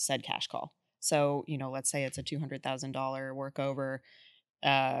of said cash call. So, you know, let's say it's a $200,000 workover,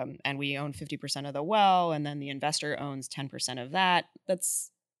 and we own 50% of the well, and then the investor owns 10% of that. That's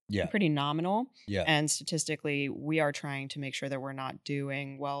pretty nominal. Yeah. And statistically, we are trying to make sure that we're not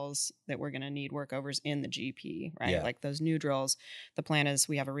doing wells that we're going to need workovers in the GP, right? Yeah. Like those new drills. The plan is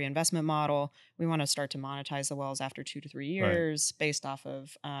we have a reinvestment model. We want to start to monetize the wells after 2 to 3 years based off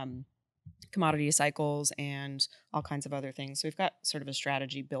of commodity cycles and all kinds of other things. So we've got sort of a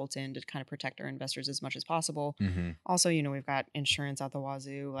strategy built in to kind of protect our investors as much as possible. Also, you know, we've got insurance out the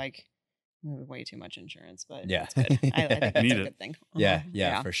wazoo, like way too much insurance, but it's good. I think that's a good thing.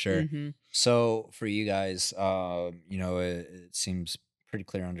 Yeah, for sure. So for you guys, you know, it seems pretty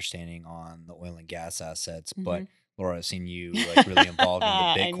clear understanding on the oil and gas assets, but Laura, I've seen you like really involved in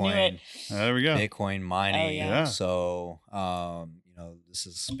the Bitcoin. There we go. Bitcoin mining. Oh, yeah. So, you know, this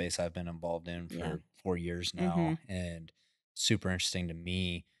is a space I've been involved in for 4 years now, and super interesting to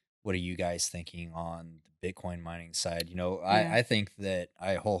me. What are you guys thinking on the Bitcoin mining side? You know, I think that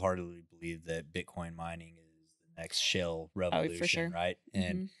I wholeheartedly believe that Bitcoin mining is the next shale revolution, for sure. right?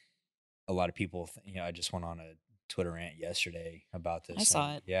 And a lot of people, you know, I just went on a Twitter rant yesterday about this. I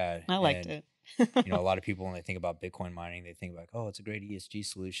saw it. Yeah. I liked it. You know, a lot of people, when they think about Bitcoin mining, they think like, oh, it's a great ESG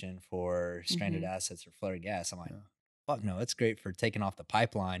solution for stranded assets or flooded gas. I'm like, fuck no, it's great for taking off the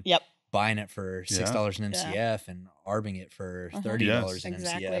pipeline. Yep. Buying it for $6 an MCF and arbing it for $30 an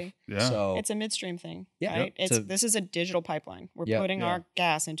MCF. Yeah. So it's a midstream thing. Yeah. Right? This is a digital pipeline. We're putting our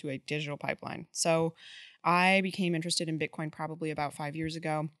gas into a digital pipeline. So I became interested in Bitcoin probably about 5 years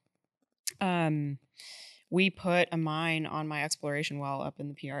ago. We put a mine on my exploration well up in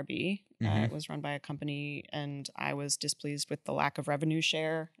the PRB. It was run by a company, and I was displeased with the lack of revenue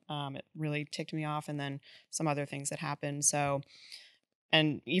share. It really ticked me off, and then some other things that happened. So,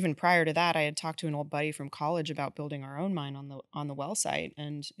 and even prior to that, I had talked to an old buddy from college about building our own mine on the well site,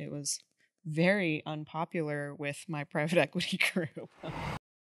 and it was very unpopular with my private equity group.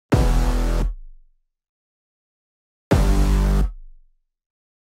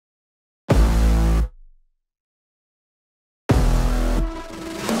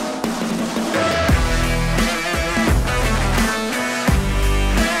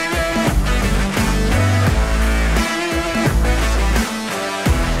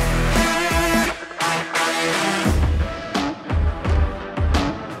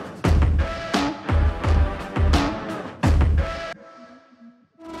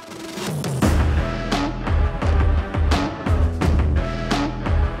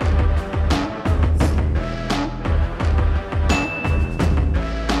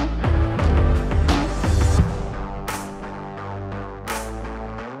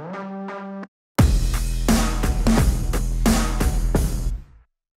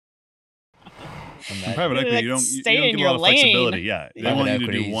 Private equity, you don't get a lot of flexibility. Yeah, they want you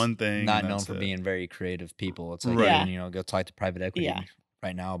to do one thing. Not known for being very creative people. It's like, you know, go talk to private equity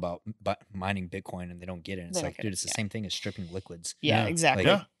right now about mining Bitcoin, and they don't get it. It's like, dude, it's the same thing as stripping liquids. Yeah, exactly.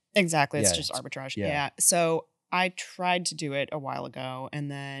 Like, exactly. It's just arbitrage. Yeah. So I tried to do it a while ago,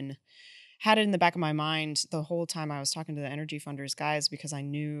 and then had it in the back of my mind the whole time I was talking to the EnergyFunders guys, because I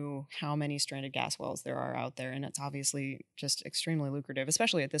knew how many stranded gas wells there are out there, and it's obviously just extremely lucrative,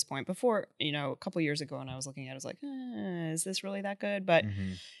 especially at this point. Before, you know, a couple of years ago when I was looking at it, I was like, is this really that good? But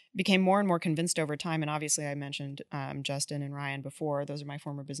became more and more convinced over time. And obviously I mentioned Justin and Ryan before. Those are my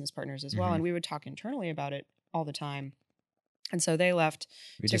former business partners as well. And we would talk internally about it all the time. And so they left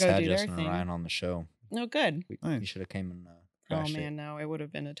we to just go had do Justin their and thing. Ryan on the show. No, good. We should have came and Oh man, no, it would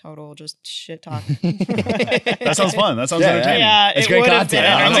have been a total just shit talk. That sounds fun. That sounds entertaining. Yeah, it's it great would have content.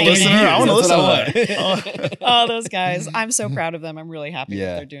 been I'm a listener. I want to listen to that. Oh, those guys. I'm so proud of them. I'm really happy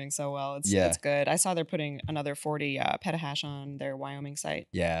that they're doing so well. It's good. I saw they're putting another 40 petahash on their Wyoming site.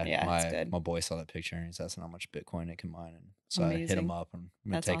 Yeah, it's good. My boy saw that picture and he's asking how much Bitcoin it can mine. And So I hit them up, and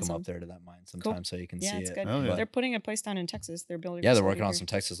I'm going to take them up there to that mine sometime so you can see it's it. good. Yeah. They're putting a place down in Texas. They're building. Yeah, they're working on some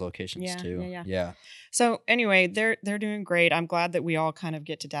Texas locations too. Yeah. So anyway, they're doing great. I'm glad that we all kind of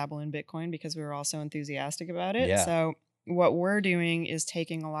get to dabble in Bitcoin because we were all so enthusiastic about it. Yeah. So what we're doing is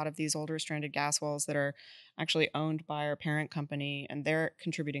taking a lot of these older stranded gas wells that are actually owned by our parent company, and they're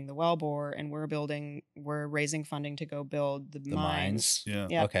contributing the well bore, and we're raising funding to go build the mines. Yeah.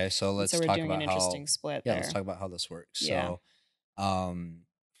 Yep. Okay, so let's talk about an interesting split yeah, there. let's talk about how this works. Yeah. So,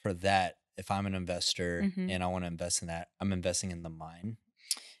 for that, if I'm an investor and I want to invest in that, I'm investing in the mine.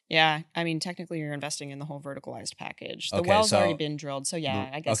 Yeah, I mean, technically, you're investing in the whole verticalized package. The well's already been drilled, so yeah,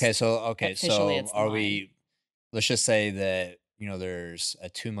 I guess. Officially it's are we? Let's just say that there's a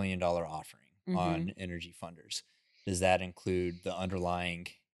 $2 million offering on EnergyFunders. Does that include the underlying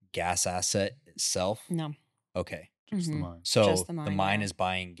gas asset itself? No. Okay. Just the mine. So the mine is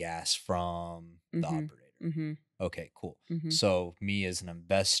buying gas from the operator. Okay, cool. So me as an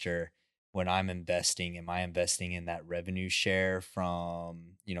investor, when I'm investing, am I investing in that revenue share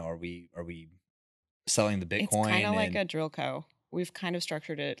from, are we selling the Bitcoin? It's kind of like a drill co. We've kind of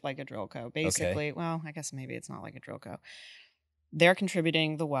structured it like a drill co. Basically, well, I guess maybe it's not like a drill co. They're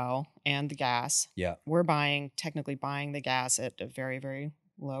contributing the well and the gas. Yeah. We're technically buying the gas at a very, very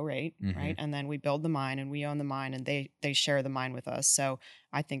low rate, right? And then we build the mine and we own the mine, and they share the mine with us. So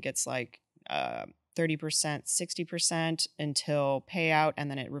I think it's like 30%, 60% until payout,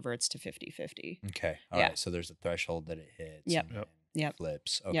 and then it reverts to 50-50. Okay. All right. So there's a threshold that it hits. Yep.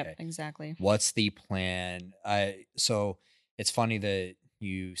 Flips. Okay. Yep, exactly. What's the plan? So it's funny that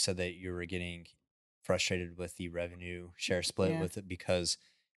you said that you were getting frustrated with the revenue share split with it, because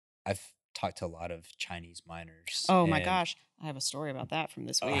I've talked to a lot of Chinese miners. Oh my gosh. I have a story about that from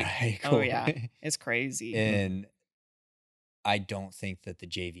this week. Right, cool. Oh yeah. It's crazy. And I don't think that the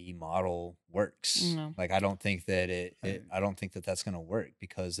JV model works. No. Like, I don't think that I don't think that that's going to work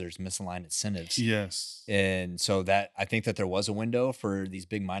because there's misaligned incentives. Yes. And so I think that there was a window for these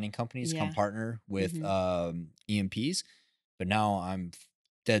big mining companies to come partner with EMPs, but now I'm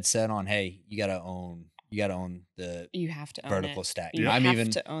dead set on, hey, you got to own the vertical stack. You have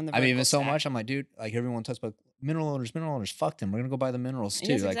to own the vertical I'm even so stack. much. I'm like, dude, like everyone talks about mineral owners, fuck them. We're gonna go buy the minerals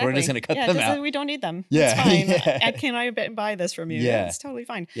too. Yes, like we're just gonna cut them out. We don't need them. Yeah, it's fine. Can I buy this from you? Yeah, it's totally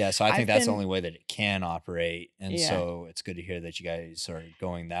fine. Yeah, so I think that's the only way that it can operate, and so it's good to hear that you guys are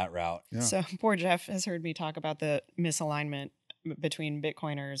going that route. Yeah. So poor Jeff has heard me talk about the misalignment between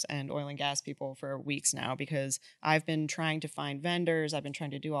Bitcoiners and oil and gas people for weeks now, because I've been trying to find vendors. I've been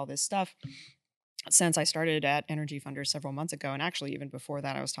trying to do all this stuff since I started at EnergyFunders several months ago. And actually, even before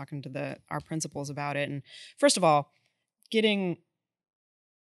that, I was talking to our principals about it. And first of all, getting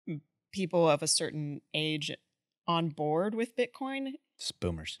people of a certain age on board with Bitcoin. It's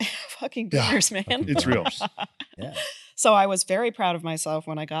boomers. Fucking boomers, man. It's real. Yeah. So I was very proud of myself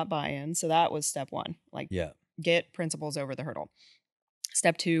when I got buy-in. So that was step one. Get principals over the hurdle.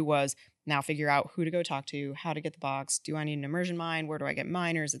 Step two was now figure out who to go talk to, how to get the box. Do I need an immersion mine? Where do I get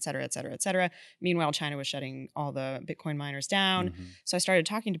miners, et cetera, et cetera, et cetera. Meanwhile, China was shutting all the Bitcoin miners down. So I started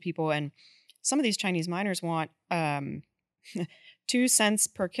talking to people, and some of these Chinese miners want 2 cents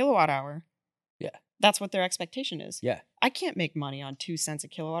per kilowatt hour. Yeah. That's what their expectation is. Yeah. I can't make money on 2 cents a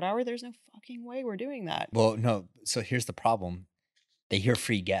kilowatt hour. There's no fucking way we're doing that. Well, no. So here's the problem. They hear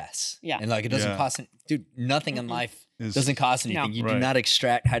free gas. Yeah. And like, it doesn't cost, dude, nothing in life doesn't cost anything. You do not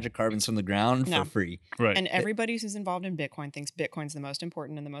extract hydrocarbons from the ground for free. Right. And everybody who's involved in Bitcoin thinks Bitcoin's the most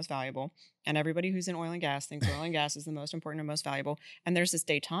important and the most valuable. And everybody who's in oil and gas thinks oil and gas is the most important and most valuable. And there's this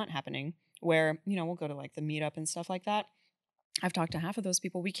detente happening where, we'll go to like the meetup and stuff like that. I've talked to half of those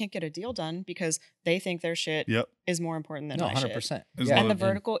people. We can't get a deal done because they think their shit is more important than my 100%. shit. Yeah. And the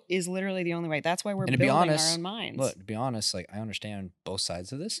vertical is literally the only way. That's why we're building our own mines. Look, to be honest, like I understand both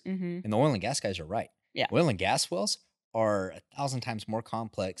sides of this. Mm-hmm. And the oil and gas guys are right. Yeah. Oil and gas wells are 1,000 times more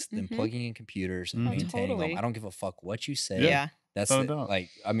complex than plugging in computers and maintaining them. I don't give a fuck what you say. Yeah. That's oil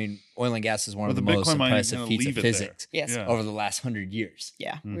and gas is one of the most impressive feats of physics over the last 100 years.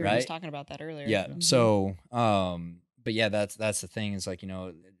 Yeah. We were just talking about that earlier. Yeah. So, but yeah, that's the thing is like,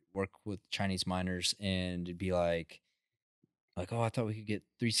 work with Chinese miners and it'd be like, oh, I thought we could get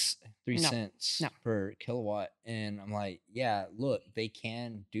 3 cents per kilowatt. And I'm like, yeah, look, they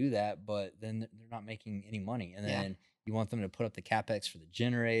can do that, but then they're not making any money. And then you want them to put up the CapEx for the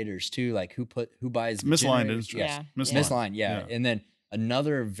generators too. Like who buys the misaligned generators? interest. Misaligned. Yeah. And then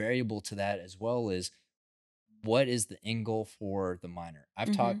another variable to that as well is, what is the end goal for the miner?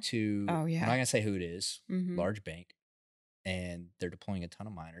 I've talked to, I'm not going to say who it is, large bank. and they're deploying a ton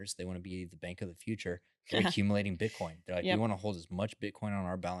of miners. They want to be the bank of the future. They're accumulating Bitcoin. They're like, we want to hold as much Bitcoin on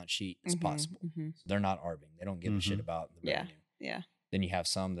our balance sheet as possible. So they're not arbing. They don't give a shit about the revenue. Yeah. Then you have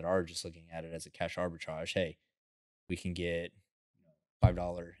some that are just looking at it as a cash arbitrage. Hey, we can get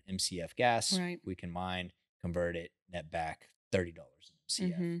 $5 MCF gas. Right. We can mine, convert it, net back $30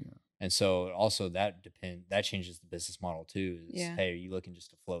 MCF. And so also that changes the business model too. Is, hey, are you looking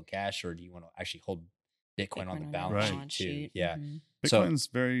just to flow cash, or do you want to actually hold Bitcoin on the balance sheet too? Yeah. Bitcoin's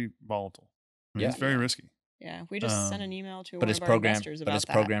very volatile. I mean, it's very risky. Yeah, we just sent an email to one of our investors about that. But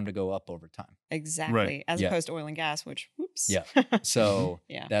it's programmed to go up over time. Exactly, as opposed to oil and gas, which, whoops. Yeah. So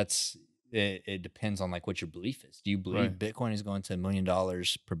that's it. Depends on like what your belief is. Do you believe Bitcoin is going to $1 million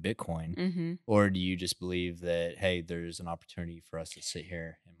per Bitcoin, or do you just believe that, hey, there's an opportunity for us to sit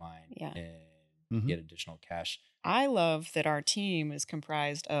here and mine and get additional cash? I love that our team is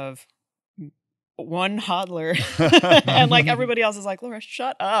comprised of one hodler and like everybody else is like, Laura,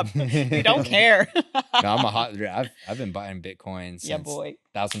 shut up. We don't care. No, I'm a hodler. I've been buying Bitcoin since $1,000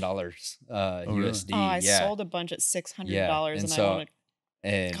 USD. Oh, I sold a bunch at $600 and so, I want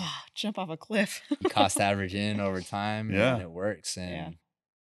to jump off a cliff. You cost average in over time and it works. And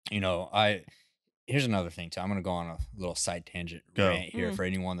here's another thing too. I'm gonna go on a little side tangent rant here for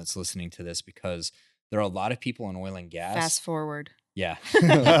anyone that's listening to this, because there are a lot of people in oil and gas. Fast forward. Yeah.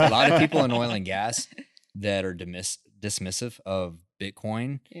 A lot of people in oil and gas that are dismissive of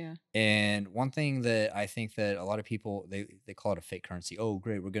Bitcoin. Yeah. And one thing that I think that a lot of people, they call it a fake currency. Oh,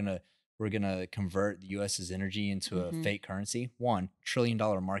 great. We're going to convert the US's energy into a fake currency. $1 trillion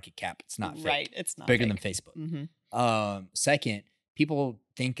market cap. It's not fake. Right. It's not bigger fake. than Facebook. Second, people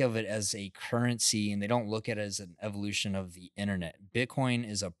think of it as a currency and they don't look at it as an evolution of the internet. Bitcoin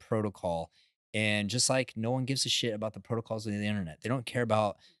is a protocol. And just like no one gives a shit about the protocols of the internet, they don't care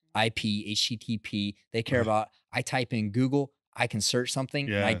about IP, HTTP. They care about, I type in Google, I can search something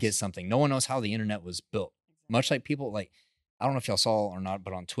and I get something. No one knows how the internet was built. Much like people like, I don't know if y'all saw or not,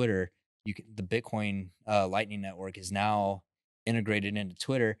 but on Twitter, the Bitcoin Lightning Network is now integrated into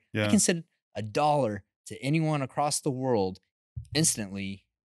Twitter. I can send $1 to anyone across the world instantly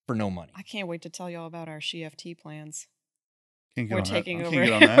for no money. I can't wait to tell y'all about our CFT plans. We're taking over.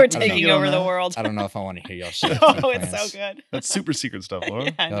 We're taking over the world. I don't know if I want to hear y'all shit. Oh, it's so good. That's super secret stuff, Laura.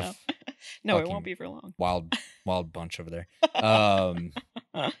 Yeah, I know. No, it won't be for long. Wild bunch over there.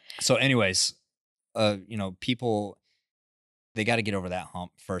 So, anyways, people, they got to get over that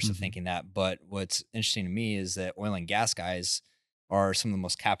hump first of thinking that. But what's interesting to me is that oil and gas guys are some of the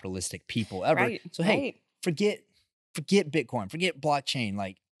most capitalistic people ever. Right. So hey, forget Bitcoin, forget blockchain.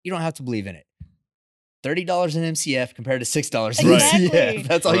 Like, you don't have to believe in it. $30 in MCF compared to $6 in MCF.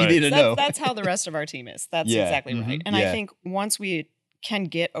 That's all you need to know. That's how the rest of our team is. That's exactly right. And I think once we can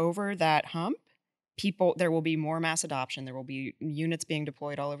get over that hump, there will be more mass adoption. There will be units being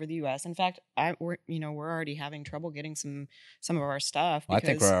deployed all over the U.S. In fact, we're already having trouble getting some of our stuff. Well, I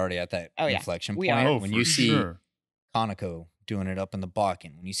think we're already at that inflection point. When you see Conoco doing it up in the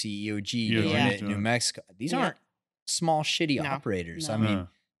Bakken, when you see EOG doing it in New Mexico, these aren't small shitty operators. No. I mean,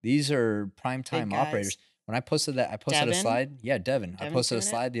 these are primetime operators. When I posted a slide. Yeah, Devin. I posted a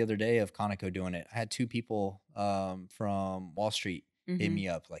slide the other day of Conoco doing it. I had 2 people from Wall Street hit me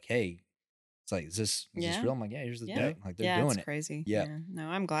up like, hey, it's like, is this real? I'm like, yeah, here's the thing. Like, they're doing it. Crazy. Yeah. No,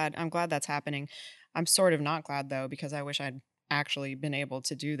 I'm glad that's happening. I'm sort of not glad though, because I wish I'd actually been able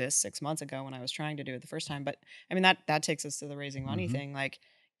to do this 6 months ago when I was trying to do it the first time. But I mean, that takes us to the raising money thing. Like,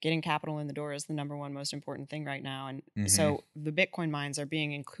 getting capital in the door is the number one most important thing right now. And so the Bitcoin mines are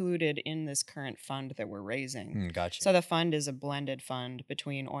being included in this current fund that we're raising. Gotcha. So the fund is a blended fund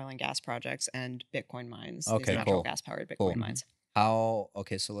between oil and gas projects and Bitcoin mines. Okay, these natural gas powered Bitcoin mines.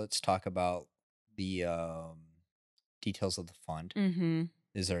 So let's talk about the details of the fund.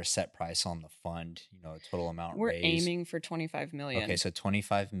 Is there a set price on the fund? Total amount we're raised? Aiming for $25 million. Okay, so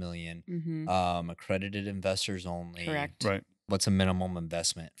 $25 million. Accredited investors only. Correct. Right. What's a minimum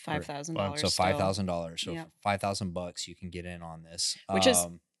investment? $5,000. So $5,000. So for $5,000, you can get in on this. Which is,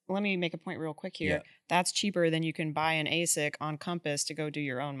 let me make a point real quick here. Yeah. That's cheaper than you can buy an ASIC on Compass to go do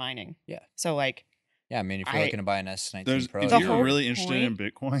your own mining. Yeah. So like, I mean, if you're looking to buy an S19 Pro, if you're really interested in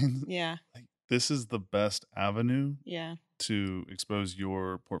Bitcoin, like, this is the best avenue. Yeah. To expose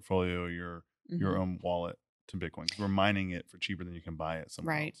your portfolio, your own wallet to Bitcoin, because we're mining it for cheaper than you can buy it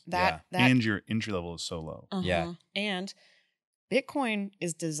somewhere else. And your entry level is so low. Yeah. And Bitcoin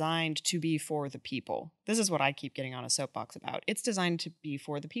is designed to be for the people. This is what I keep getting on a soapbox about. It's designed to be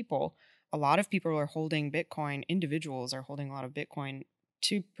for the people. A lot of people are holding Bitcoin. Individuals are holding a lot of Bitcoin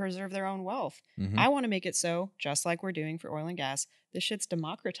to preserve their own wealth. Mhm. I want to make it so, just like we're doing for oil and gas, this shit's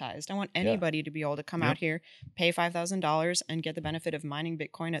democratized. I want anybody to be able to come out here, pay $5,000 and get the benefit of mining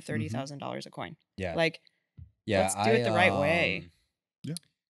Bitcoin at $30,000 a coin. Yeah. Like, Yeah, let's do it the right way. Yeah.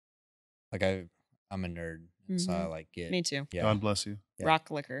 Like I'm a nerd, so I like it. Me too. Yeah. God bless you. Yeah.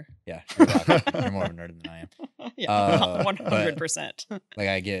 Rock liquor. Yeah, you're more of a nerd than I am. Yeah, 100%. Like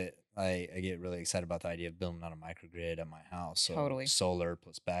I get really excited about the idea of building out a microgrid at my house. So Totally. solar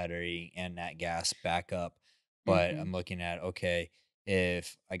plus battery and nat gas backup. But I'm looking at, okay,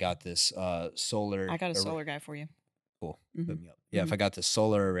 if I got this solar, I got a solar guy for you. Cool. Put me up. Yeah, if I got the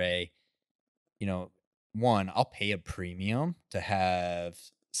solar array, you know, one, I'll pay a premium to have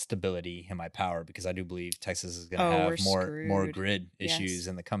stability in my power, because I do believe Texas is going to have more grid issues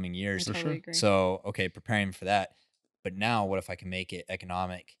in the coming years. I totally agree. So, okay, preparing for that. But now what if I can make it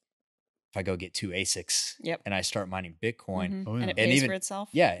economic? If I go get 2 ASICs and I start mining Bitcoin, and it pays for itself.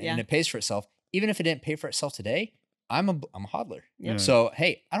 Yeah, and it pays for itself. Even if it didn't pay for itself today, I'm a hodler. Yep. So,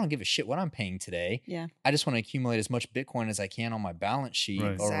 hey, I don't give a shit what I'm paying today. Yeah. I just want to accumulate as much Bitcoin as I can on my balance sheet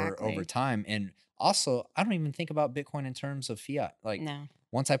over time. And also, I don't even think about Bitcoin in terms of fiat. Like,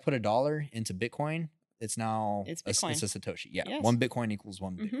 once I put $1 into Bitcoin, it's now Bitcoin. It's a Satoshi. Yeah. Yes. 1 Bitcoin equals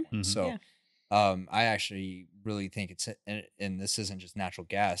 1 Bitcoin. So I actually really think it's, and this isn't just natural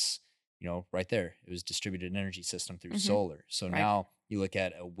gas, you know, right there. It was distributed energy system through solar. So now you look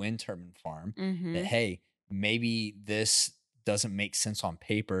at a wind turbine farm that, hey, maybe this doesn't make sense on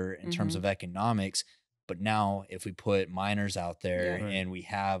paper in terms of economics, but now if we put miners out there and we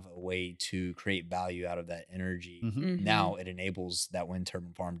have a way to create value out of that energy, now it enables that wind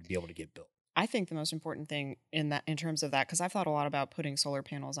turbine farm to be able to get built. I think the most important thing in terms of that, because I've thought a lot about putting solar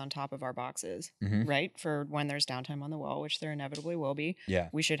panels on top of our boxes, right? For when there's downtime on the well, which there inevitably will be. Yeah.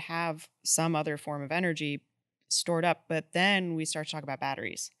 We should have some other form of energy stored up, but then we start to talk about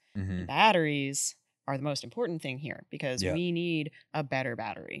batteries. Batteries are the most important thing here, because we need a better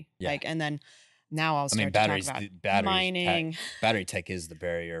battery. Like, and then now I'll start to talk about mining. Battery tech is the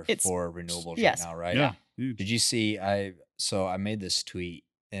barrier for renewables right now, right? Yeah. Did you see? I made this tweet,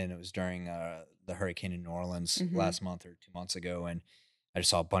 and it was during the hurricane in New Orleans last month or 2 months ago, and I just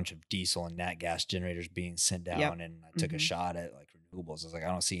saw a bunch of diesel and nat gas generators being sent down, and I took a shot at like renewables. I was like, I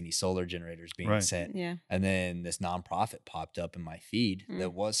don't see any solar generators being sent. Yeah. And then this nonprofit popped up in my feed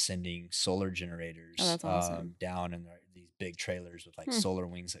that was sending solar generators awesome. down in these big trailers with like solar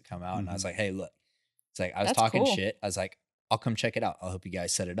wings that come out. And I was like, hey, look, it's like, I was talking shit. I was like, I'll come check it out. I'll help you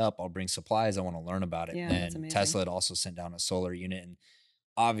guys set it up. I'll bring supplies. I want to learn about it. Yeah, and Tesla had also sent down a solar unit. And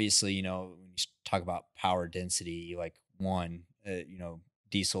obviously, you know, when you talk about power density, like you know,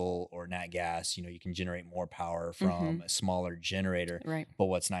 diesel or nat gas, you know, you can generate more power from a smaller generator. Right. But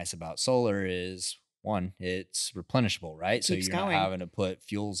what's nice about solar is, one, it's replenishable, right? So you're not having to put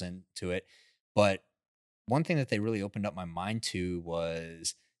fuels into it. But one thing that they really opened up my mind to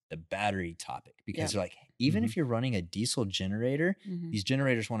was the battery topic, because they're like, even if you're running a diesel generator, these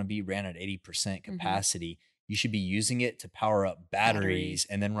generators want to be ran at 80% capacity. You should be using it to power up batteries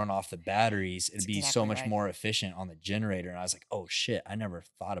and then run off the batteries. It'd be so much more efficient on the generator. And I was like, oh shit, I never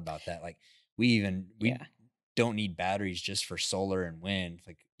thought about that. Like we don't need batteries just for solar and wind,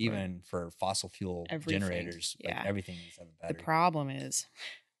 like even for fossil fuel generators, like everything needs to have a battery. The problem is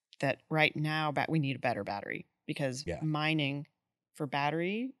that right now we need a better battery, because mining for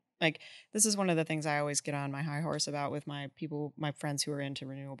battery, like this is one of the things I always get on my high horse about with my friends who are into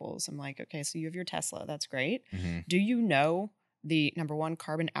renewables. I'm like, okay, so you have your Tesla. That's great. Do you know the number one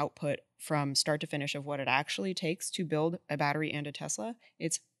carbon output from start to finish of what it actually takes to build a battery and a Tesla?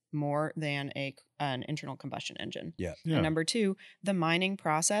 It's more than an internal combustion engine. Yeah. And number two, the mining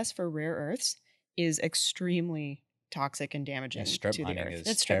process for rare earths is extremely toxic and damaging to the earth.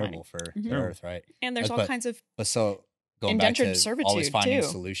 It's terrible for the earth, right? And there's all kinds of going back to servitude always finding too.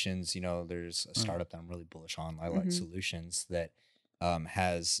 solutions, you know, there's a startup that I'm really bullish on, Lilac Solutions, that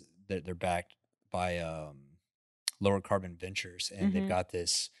they're backed by Lower Carbon Ventures, and they've got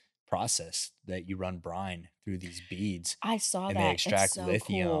this process that you run brine through these beads. I saw and that. they extract so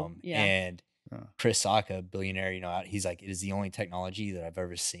lithium. Cool. Yeah. And Chris Sacca, billionaire, you know, he's like, it is the only technology that I've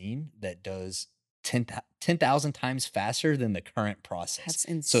ever seen that does 10,000 times faster than the current process. That's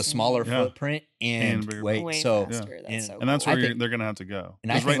insane. So smaller footprint and weight. Way so faster. That's so and that's where they're going to have to go.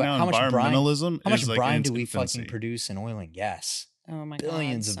 Because right now, environmentalism how much is like brine do we infancy. fucking produce in oil and gas? Oh my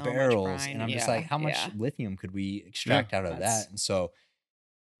Billions God, of so barrels. much brine. And I'm just like, how much lithium could we extract out of that? And so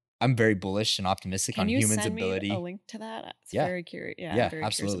I'm very bullish and optimistic on humans' ability. Can you send me a link to that? It's very curious. Yeah, I'm very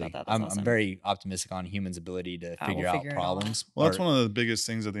absolutely. Curious about that. That's awesome. I'm very optimistic on humans' ability to figure out problems. Well, that's one of the biggest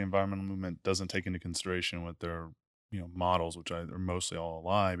things that the environmental movement doesn't take into consideration with their models, which are mostly all a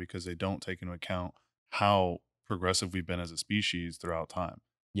lie because they don't take into account how progressive we've been as a species throughout time.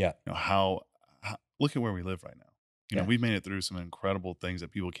 Yeah. How look at where we live right now. We've made it through some incredible things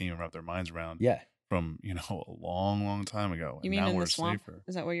that people can't even wrap their minds around. Yeah. From a long time ago. You mean now in we're the swamp? safer.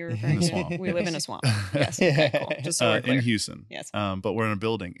 Is that what you're referring to? Swamp. We live in a swamp. Yes. Okay, cool. Just so we're clear. In Houston. Yes. But we're in a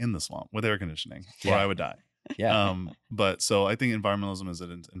building in the swamp with air conditioning, or I would die. Yeah. But so I think environmentalism is at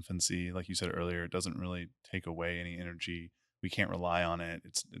its infancy. Like you said earlier, it doesn't really take away any energy. We can't rely on it.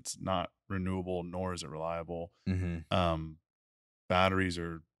 It's not renewable, nor is it reliable. Mm-hmm. Batteries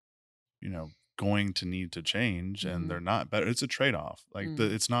are, going to need to change, and they're not better. It's a trade-off. Like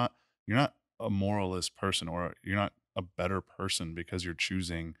it's not. You're not a moralist person, or you're not a better person because you're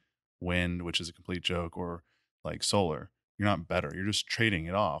choosing wind, which is a complete joke, or like solar. You're not better. You're just trading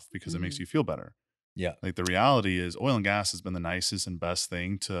it off because it makes you feel better. Yeah. Like the reality is oil and gas has been the nicest and best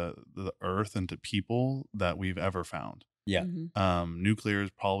thing to the earth and to people that we've ever found. Yeah. Nuclear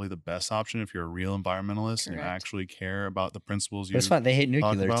is probably the best option if you're a real environmentalist and you actually care about the principles you. That's fine. They hate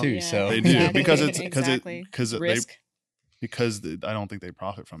nuclear too. Yeah, So they do because risk. Because I don't think they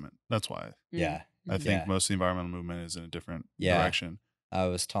profit from it. That's why. Yeah. I think most of the environmental movement is in a different direction. I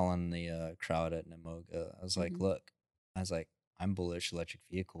was telling the crowd at Namoga, I was like, look, I'm bullish electric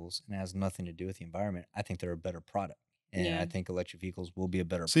vehicles, and it has nothing to do with the environment. I think they're a better product. And I think electric vehicles will be a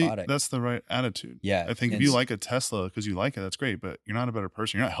better product. That's the right attitude. Yeah. I think if you like a Tesla because you like it, that's great, but you're not a better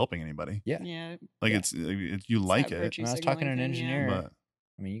person. You're not helping anybody. Yeah. Yeah. Like you like it. When I was talking to an engineer, but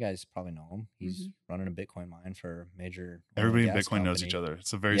I mean, you guys probably know him. He's running a Bitcoin mine for major. Everybody in Bitcoin knows each other.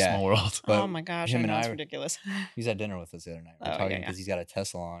 It's a very small world. Oh my gosh, I know, it's ridiculous. He's at dinner with us the other night. We're talking because he's got a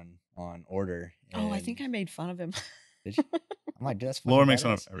Tesla on order. I think I made fun of him. Did you? I'm like, dude, that's Laura makes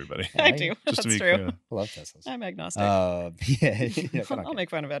fun of everybody. I do. Just That's to be true. clear. I love Teslas. I'm agnostic. I'll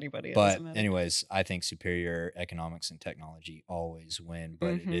make fun of anybody. But anyways, I think superior economics and technology always win.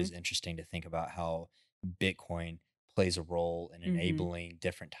 But it is interesting to think about how Bitcoin plays a role in enabling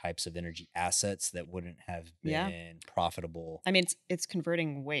different types of energy assets that wouldn't have been profitable. I mean, it's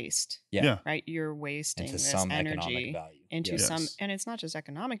converting waste. Yeah. Right. You're wasting into this some energy economic value. into some, and it's not just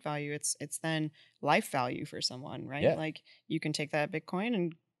economic value. It's then life value for someone, right? Yeah. Like you can take that Bitcoin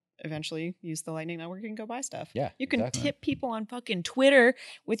and eventually use the Lightning Network and go buy stuff. Yeah. You can tip people on fucking Twitter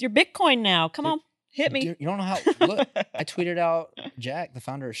with your Bitcoin now. Come on. Hit me. Dude, you don't know how. Look, I tweeted out Jack, the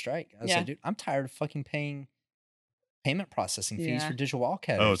founder of Strike. I said, dude, I'm tired of fucking paying payment processing fees for digital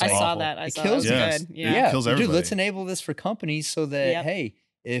wildcatters. Oh, it's I awful. saw that. It kills me. Good. Yeah. It kills everybody. Dude, let's enable this for companies so that hey,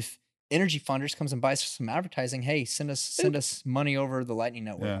 if EnergyFunders comes and buys some advertising, hey, send us money over the Lightning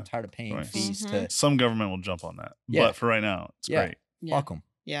Network. I'm tired of paying fees to. Some government will jump on that, but for right now, it's great. Fuck them.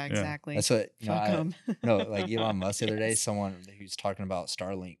 Yeah, exactly. That's what Fuck them. like Elon Musk the other day. Someone who was talking about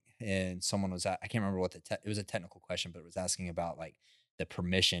Starlink, and someone was I can't remember what it was a technical question, but it was asking about like the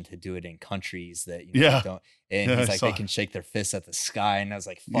permission to do it in countries that don't. And he's like, they can shake their fists at the sky, and I was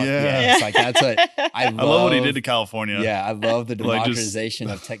like, fuck yeah. It's like that's what I love what he did to California. Yeah, I love the democratization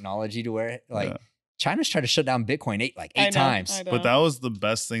of technology to where China's tried to shut down Bitcoin eight times. But that was the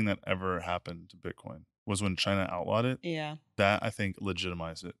best thing that ever happened to Bitcoin was when China outlawed it. Yeah. That I think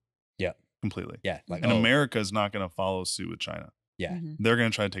legitimized it. Yeah. Completely. Yeah. And America is not going to follow suit with China. Yeah. They're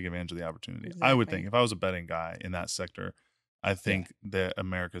going to try to take advantage of the opportunity. Exactly. I would think if I was a betting guy in that sector, I think that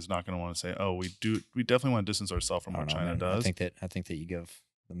America is not going to want to say, "Oh, we definitely want to distance ourselves from what China does." I think that you give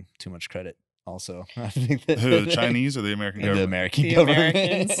them too much credit. Also, I think that the Chinese or the American government? The American government,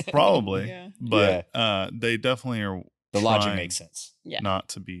 Americans. Probably, but they definitely are. The logic makes sense. Not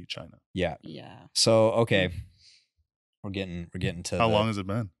to be China. Yeah. Yeah. So okay, we're getting to. How long has it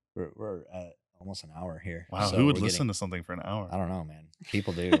been? We're at almost an hour here. Wow, so who would listen to something for an hour? I don't know, man.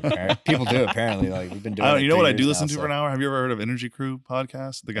 People do. People do apparently. Like we've been doing. You know what I do listen to for an hour? Have you ever heard of Energy Crew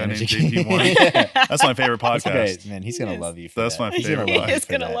podcast? The guy named JP Warren. That's my favorite podcast. That's great, man. He's gonna love you. That's my favorite. He's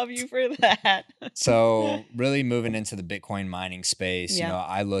gonna love you for that. So really moving into the Bitcoin mining space, you know,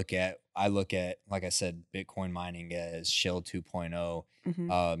 I look at like I said, Bitcoin mining as Shell 2.0. You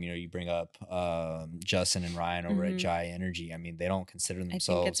know, you bring up Justin and Ryan over at Jai Energy. I mean, they don't consider themselves.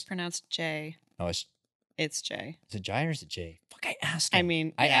 I think it's pronounced J. No, it's J. Is it Jai or is it J? Fuck, I asked him. I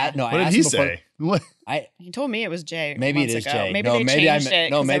mean, what did he say? What? He told me it was J. Maybe it is ago. J. Maybe they changed it.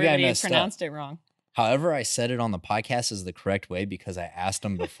 No, maybe I pronounced it wrong. However, I said it on the podcast is the correct way because I asked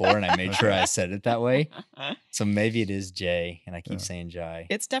him before and I made sure I said it that way. So maybe it is J, and I keep saying Jai.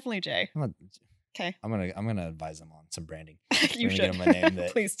 It's definitely J. Okay. I'm gonna advise him on some branding. You should. Get him a name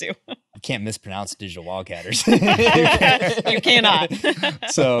that Please do. can't mispronounce digital wildcatters. You cannot.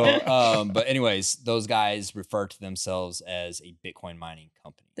 So, but anyways, those guys refer to themselves as a Bitcoin mining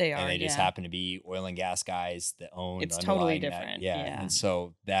company. They are, and they just happen to be oil and gas guys that own. It's totally different. Yeah. And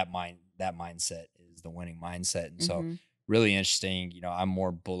so that mindset is the winning mindset. And so really interesting. You know, I'm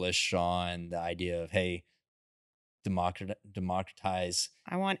more bullish on the idea of, hey, democratize.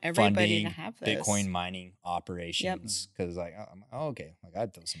 I want everybody to have this Bitcoin mining operations, because like, okay, like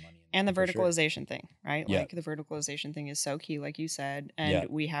I'd throw some money in. And the verticalization thing, right? Like the verticalization thing is so key, like you said, and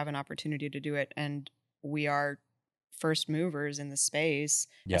we have an opportunity to do it, and we are first movers in the space,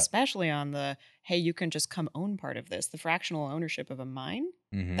 especially on the, hey, you can just come own part of this, the fractional ownership of a mine.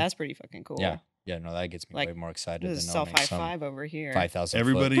 That's pretty fucking cool. Yeah, no, that gets me way more excited than self high five over here. 5,000.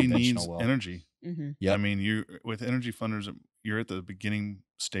 Everybody needs energy. Yeah, I mean, with EnergyFunders, you're at the beginning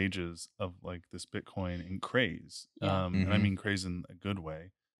stages of like this Bitcoin and craze. And I mean craze in a good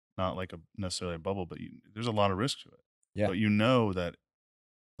way, not like necessarily a bubble, but there's a lot of risk to it. Yeah, but you know that,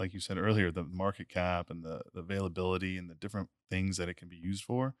 like you said earlier, the market cap and the availability and the different things that it can be used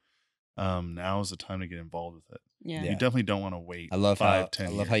for. Now is the time to get involved with it. Yeah. You definitely don't want to wait. I love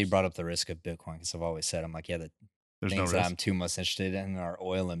 10 years. How you brought up the risk of Bitcoin, because I've always said, I'm like, there's things that I'm too much interested in are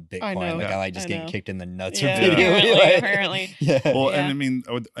oil and Bitcoin. I know. Like I like just getting kicked in the nuts repeatedly. Apparently. Well, and I mean,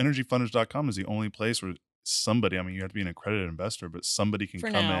 EnergyFunders.com is the only place where somebody, I mean, you have to be an accredited investor, but somebody can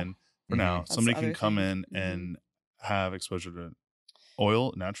come in for now. Somebody can come in and have exposure to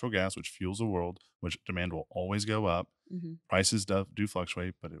oil, natural gas, which fuels the world, which demand will always go up. Prices do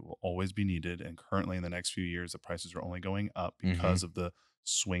fluctuate, but it will always be needed. And currently in the next few years, the prices are only going up because of the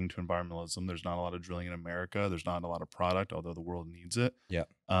swing to environmentalism. There's not a lot of drilling in America. There's not a lot of product, although the world needs it. Yeah.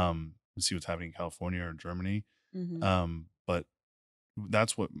 You see what's happening in California or Germany. But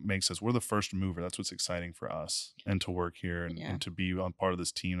that's what makes us, we're the first mover. That's what's exciting for us, and to work here and to be on part of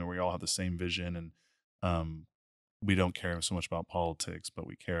this team where we all have the same vision. And we don't care so much about politics, but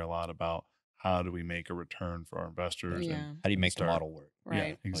we care a lot about how do we make a return for our investors, and how do you make the model work?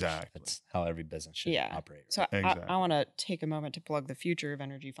 Right. Yeah, exactly. That's how every business should operate. Right? So I want to take a moment to plug the future of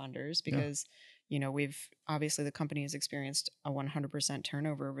EnergyFunders, because you know, obviously the company has experienced a 100%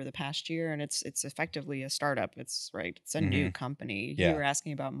 turnover over the past year, and it's effectively a startup. It's a new company. You were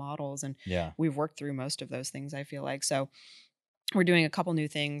asking about models, and we've worked through most of those things, I feel like. So we're doing a couple new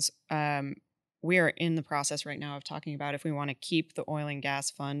things. We are in the process right now of talking about if we want to keep the oil and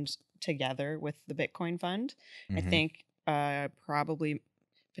gas fund together with the Bitcoin fund. I think probably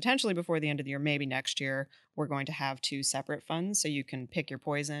potentially before the end of the year, maybe next year, we're going to have two separate funds, so you can pick your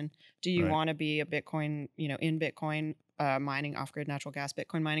poison. Do you want to be a Bitcoin, in Bitcoin mining, off-grid natural gas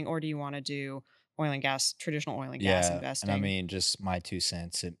Bitcoin mining, or do you want to do oil and gas, traditional oil and gas investing? And I mean, just my 2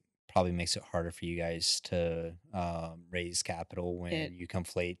 cents, it probably makes it harder for you guys to raise capital when you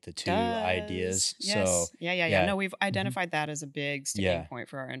conflate the two ideas. Yes. So No, we've identified that as a big sticking point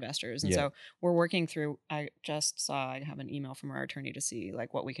for our investors. And so we're working through, I have an email from our attorney to see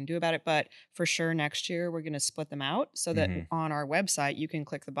like what we can do about it. But for sure next year, we're going to split them out so that on our website, you can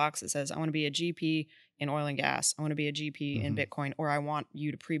click the box that says, I want to be a GP in oil and gas. I want to be a GP in Bitcoin, or I want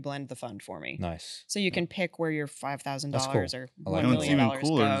you to pre-blend the fund for me. Nice. So you can pick where your $5,000 or $1 million what's even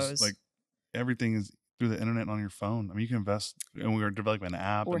cooler is like everything is through the internet on your phone. I mean, you can invest, and we're developing an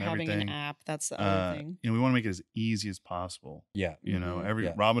app. We're and everything. having an app. That's the other thing. And we want to make it as easy as possible. Yeah.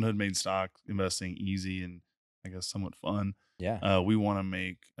 Robinhood made stock investing easy and I guess somewhat fun. Yeah. We want to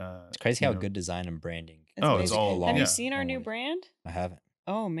make. It's crazy how good design and branding. It's all along. Have you seen our new brand? I haven't.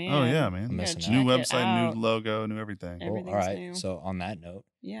 Oh man. Oh yeah, man. New website, new logo, new everything. Well, all right. New. So on that note,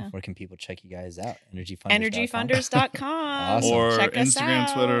 where can people check you guys out? EnergyFunders.com. Awesome. Or check Instagram,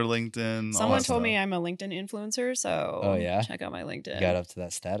 us Twitter, out. LinkedIn. Someone told me I'm a LinkedIn influencer, oh yeah, check out my LinkedIn. You got up to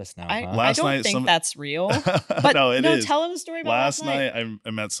that status now. I don't think that's real. But no, it is. Tell them the story about last night. I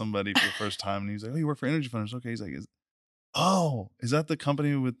met somebody for the first time, and he's like, "Oh, you work for EnergyFunders?" Okay, he's like, "Is that the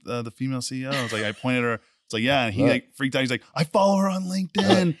company with the female CEO?" I was like, I pointed her. It's like, yeah, and he like freaked out. He's like, I follow her on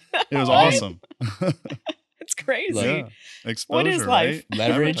LinkedIn. It was awesome. It's crazy. Yeah. Exposure, what is life?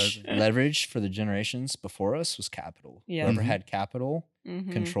 Right? Leverage for the generations before us was capital. Yeah. Whoever had capital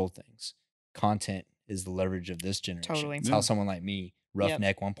controlled things. Content is the leverage of this generation. Totally. It's how someone like me,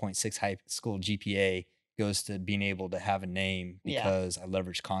 roughneck 1.6 high school GPA, goes to being able to have a name because I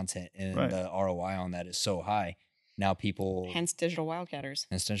leverage content, and the ROI on that is so high. Now people, hence digital wildcatters.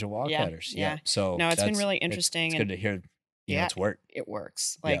 Yeah. So no, it's been really interesting. It's good to hear. It's worked. It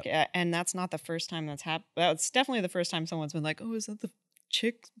works. And that's not the first time that's happened. It's definitely the first time someone's been like, "Oh, is that the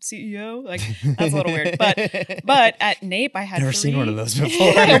chick CEO?" Like that's a little weird. But at NAPE, I had never seen one of those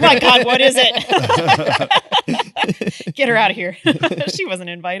before. Oh my God, what is it? Get her out of here. She wasn't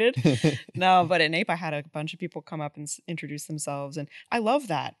invited. No, but at NAPE, I had a bunch of people come up and introduce themselves. And I love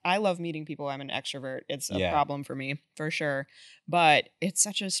that. I love meeting people. I'm an extrovert. It's a problem for me, for sure. But it's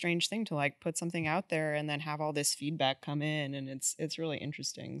such a strange thing to like put something out there and then have all this feedback come in. And it's really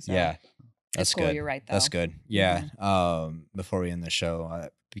interesting. So yeah. That's cool. good. You're right, though. That's good. Yeah. Mm-hmm. Before we end the show, I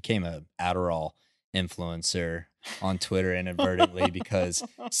became a Adderall influencer on Twitter inadvertently because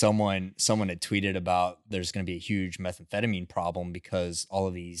someone had tweeted about there's going to be a huge methamphetamine problem because all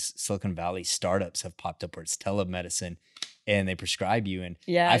of these Silicon Valley startups have popped up where it's telemedicine and they prescribe you. And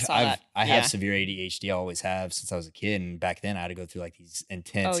I have severe ADHD. I always have since I was a kid. And back then I had to go through like these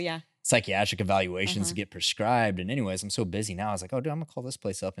intense psychiatric evaluations to get prescribed. And anyways, I'm so busy now. I was like, oh, dude, I'm gonna call this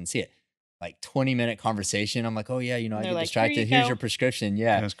place up and see it. Like 20-minute conversation. I'm like, oh yeah, I get distracted. Here's your prescription.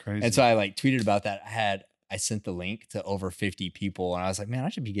 Yeah. That's crazy. And so I like tweeted about that. I sent the link to over 50 people and I was like, man, I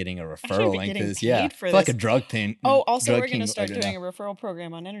should be getting a referral link to this. Yeah. It's like a drug thing. Oh, also we're going to start doing a referral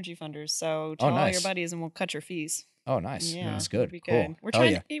program on EnergyFunders. So tell all your buddies and we'll cut your fees. Oh, nice. Yeah, that's good. Cool. We're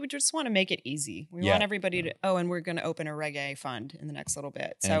trying we just want to make it easy. We want everybody to, and we're going to open a Reg A fund in the next little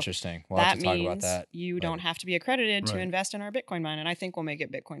bit. So interesting. We'll have to talk about that. You don't have to be accredited to invest in our Bitcoin mine. And I think we'll make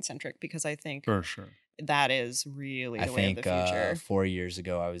it Bitcoin centric because I think for sure that is really the way of the future. 4 years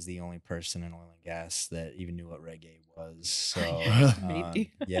ago, I was the only person in oil and gas that even knew what Reg A was. So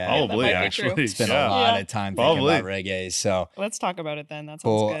maybe. Yeah. Probably actually. Spent a lot of time thinking about Reg A. So let's talk about it then. That sounds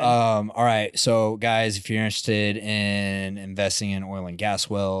cool. good. All right. So guys, if you're interested in investing in oil and gas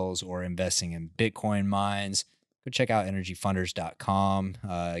wells or investing in Bitcoin mines, go check out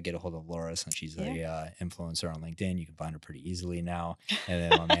EnergyFunders.com. Get a hold of Laura since she's a influencer on LinkedIn. You can find her pretty easily now.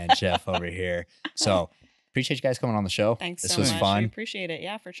 And then my man Jeff over here. So appreciate you guys coming on the show. Thanks this so was much. fun. We appreciate it.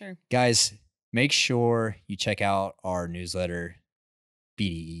 Yeah, for sure. Guys, make sure you check out our newsletter,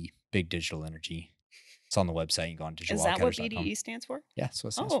 BDE, Big Digital Energy. It's on the website. You can go on digitalwildcatters.com. Is that what BDE stands for? Yeah, that's what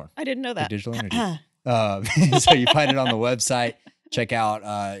it stands for. I didn't know that. Big Digital Energy. So you find it on the website. Check out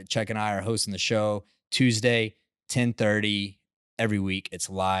Chuck and I are hosting the show Tuesday, 10:30 every week. It's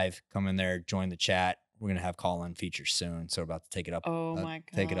live. Come in there, join the chat. We're gonna have call-in features soon, so we're about to take it up. Oh my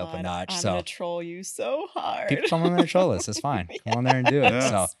god! Take it up a notch. I'm gonna troll you so hard. People come on there and troll us. It's fine. Come on there and do it.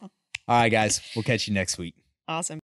 So, all right, guys, we'll catch you next week. Awesome.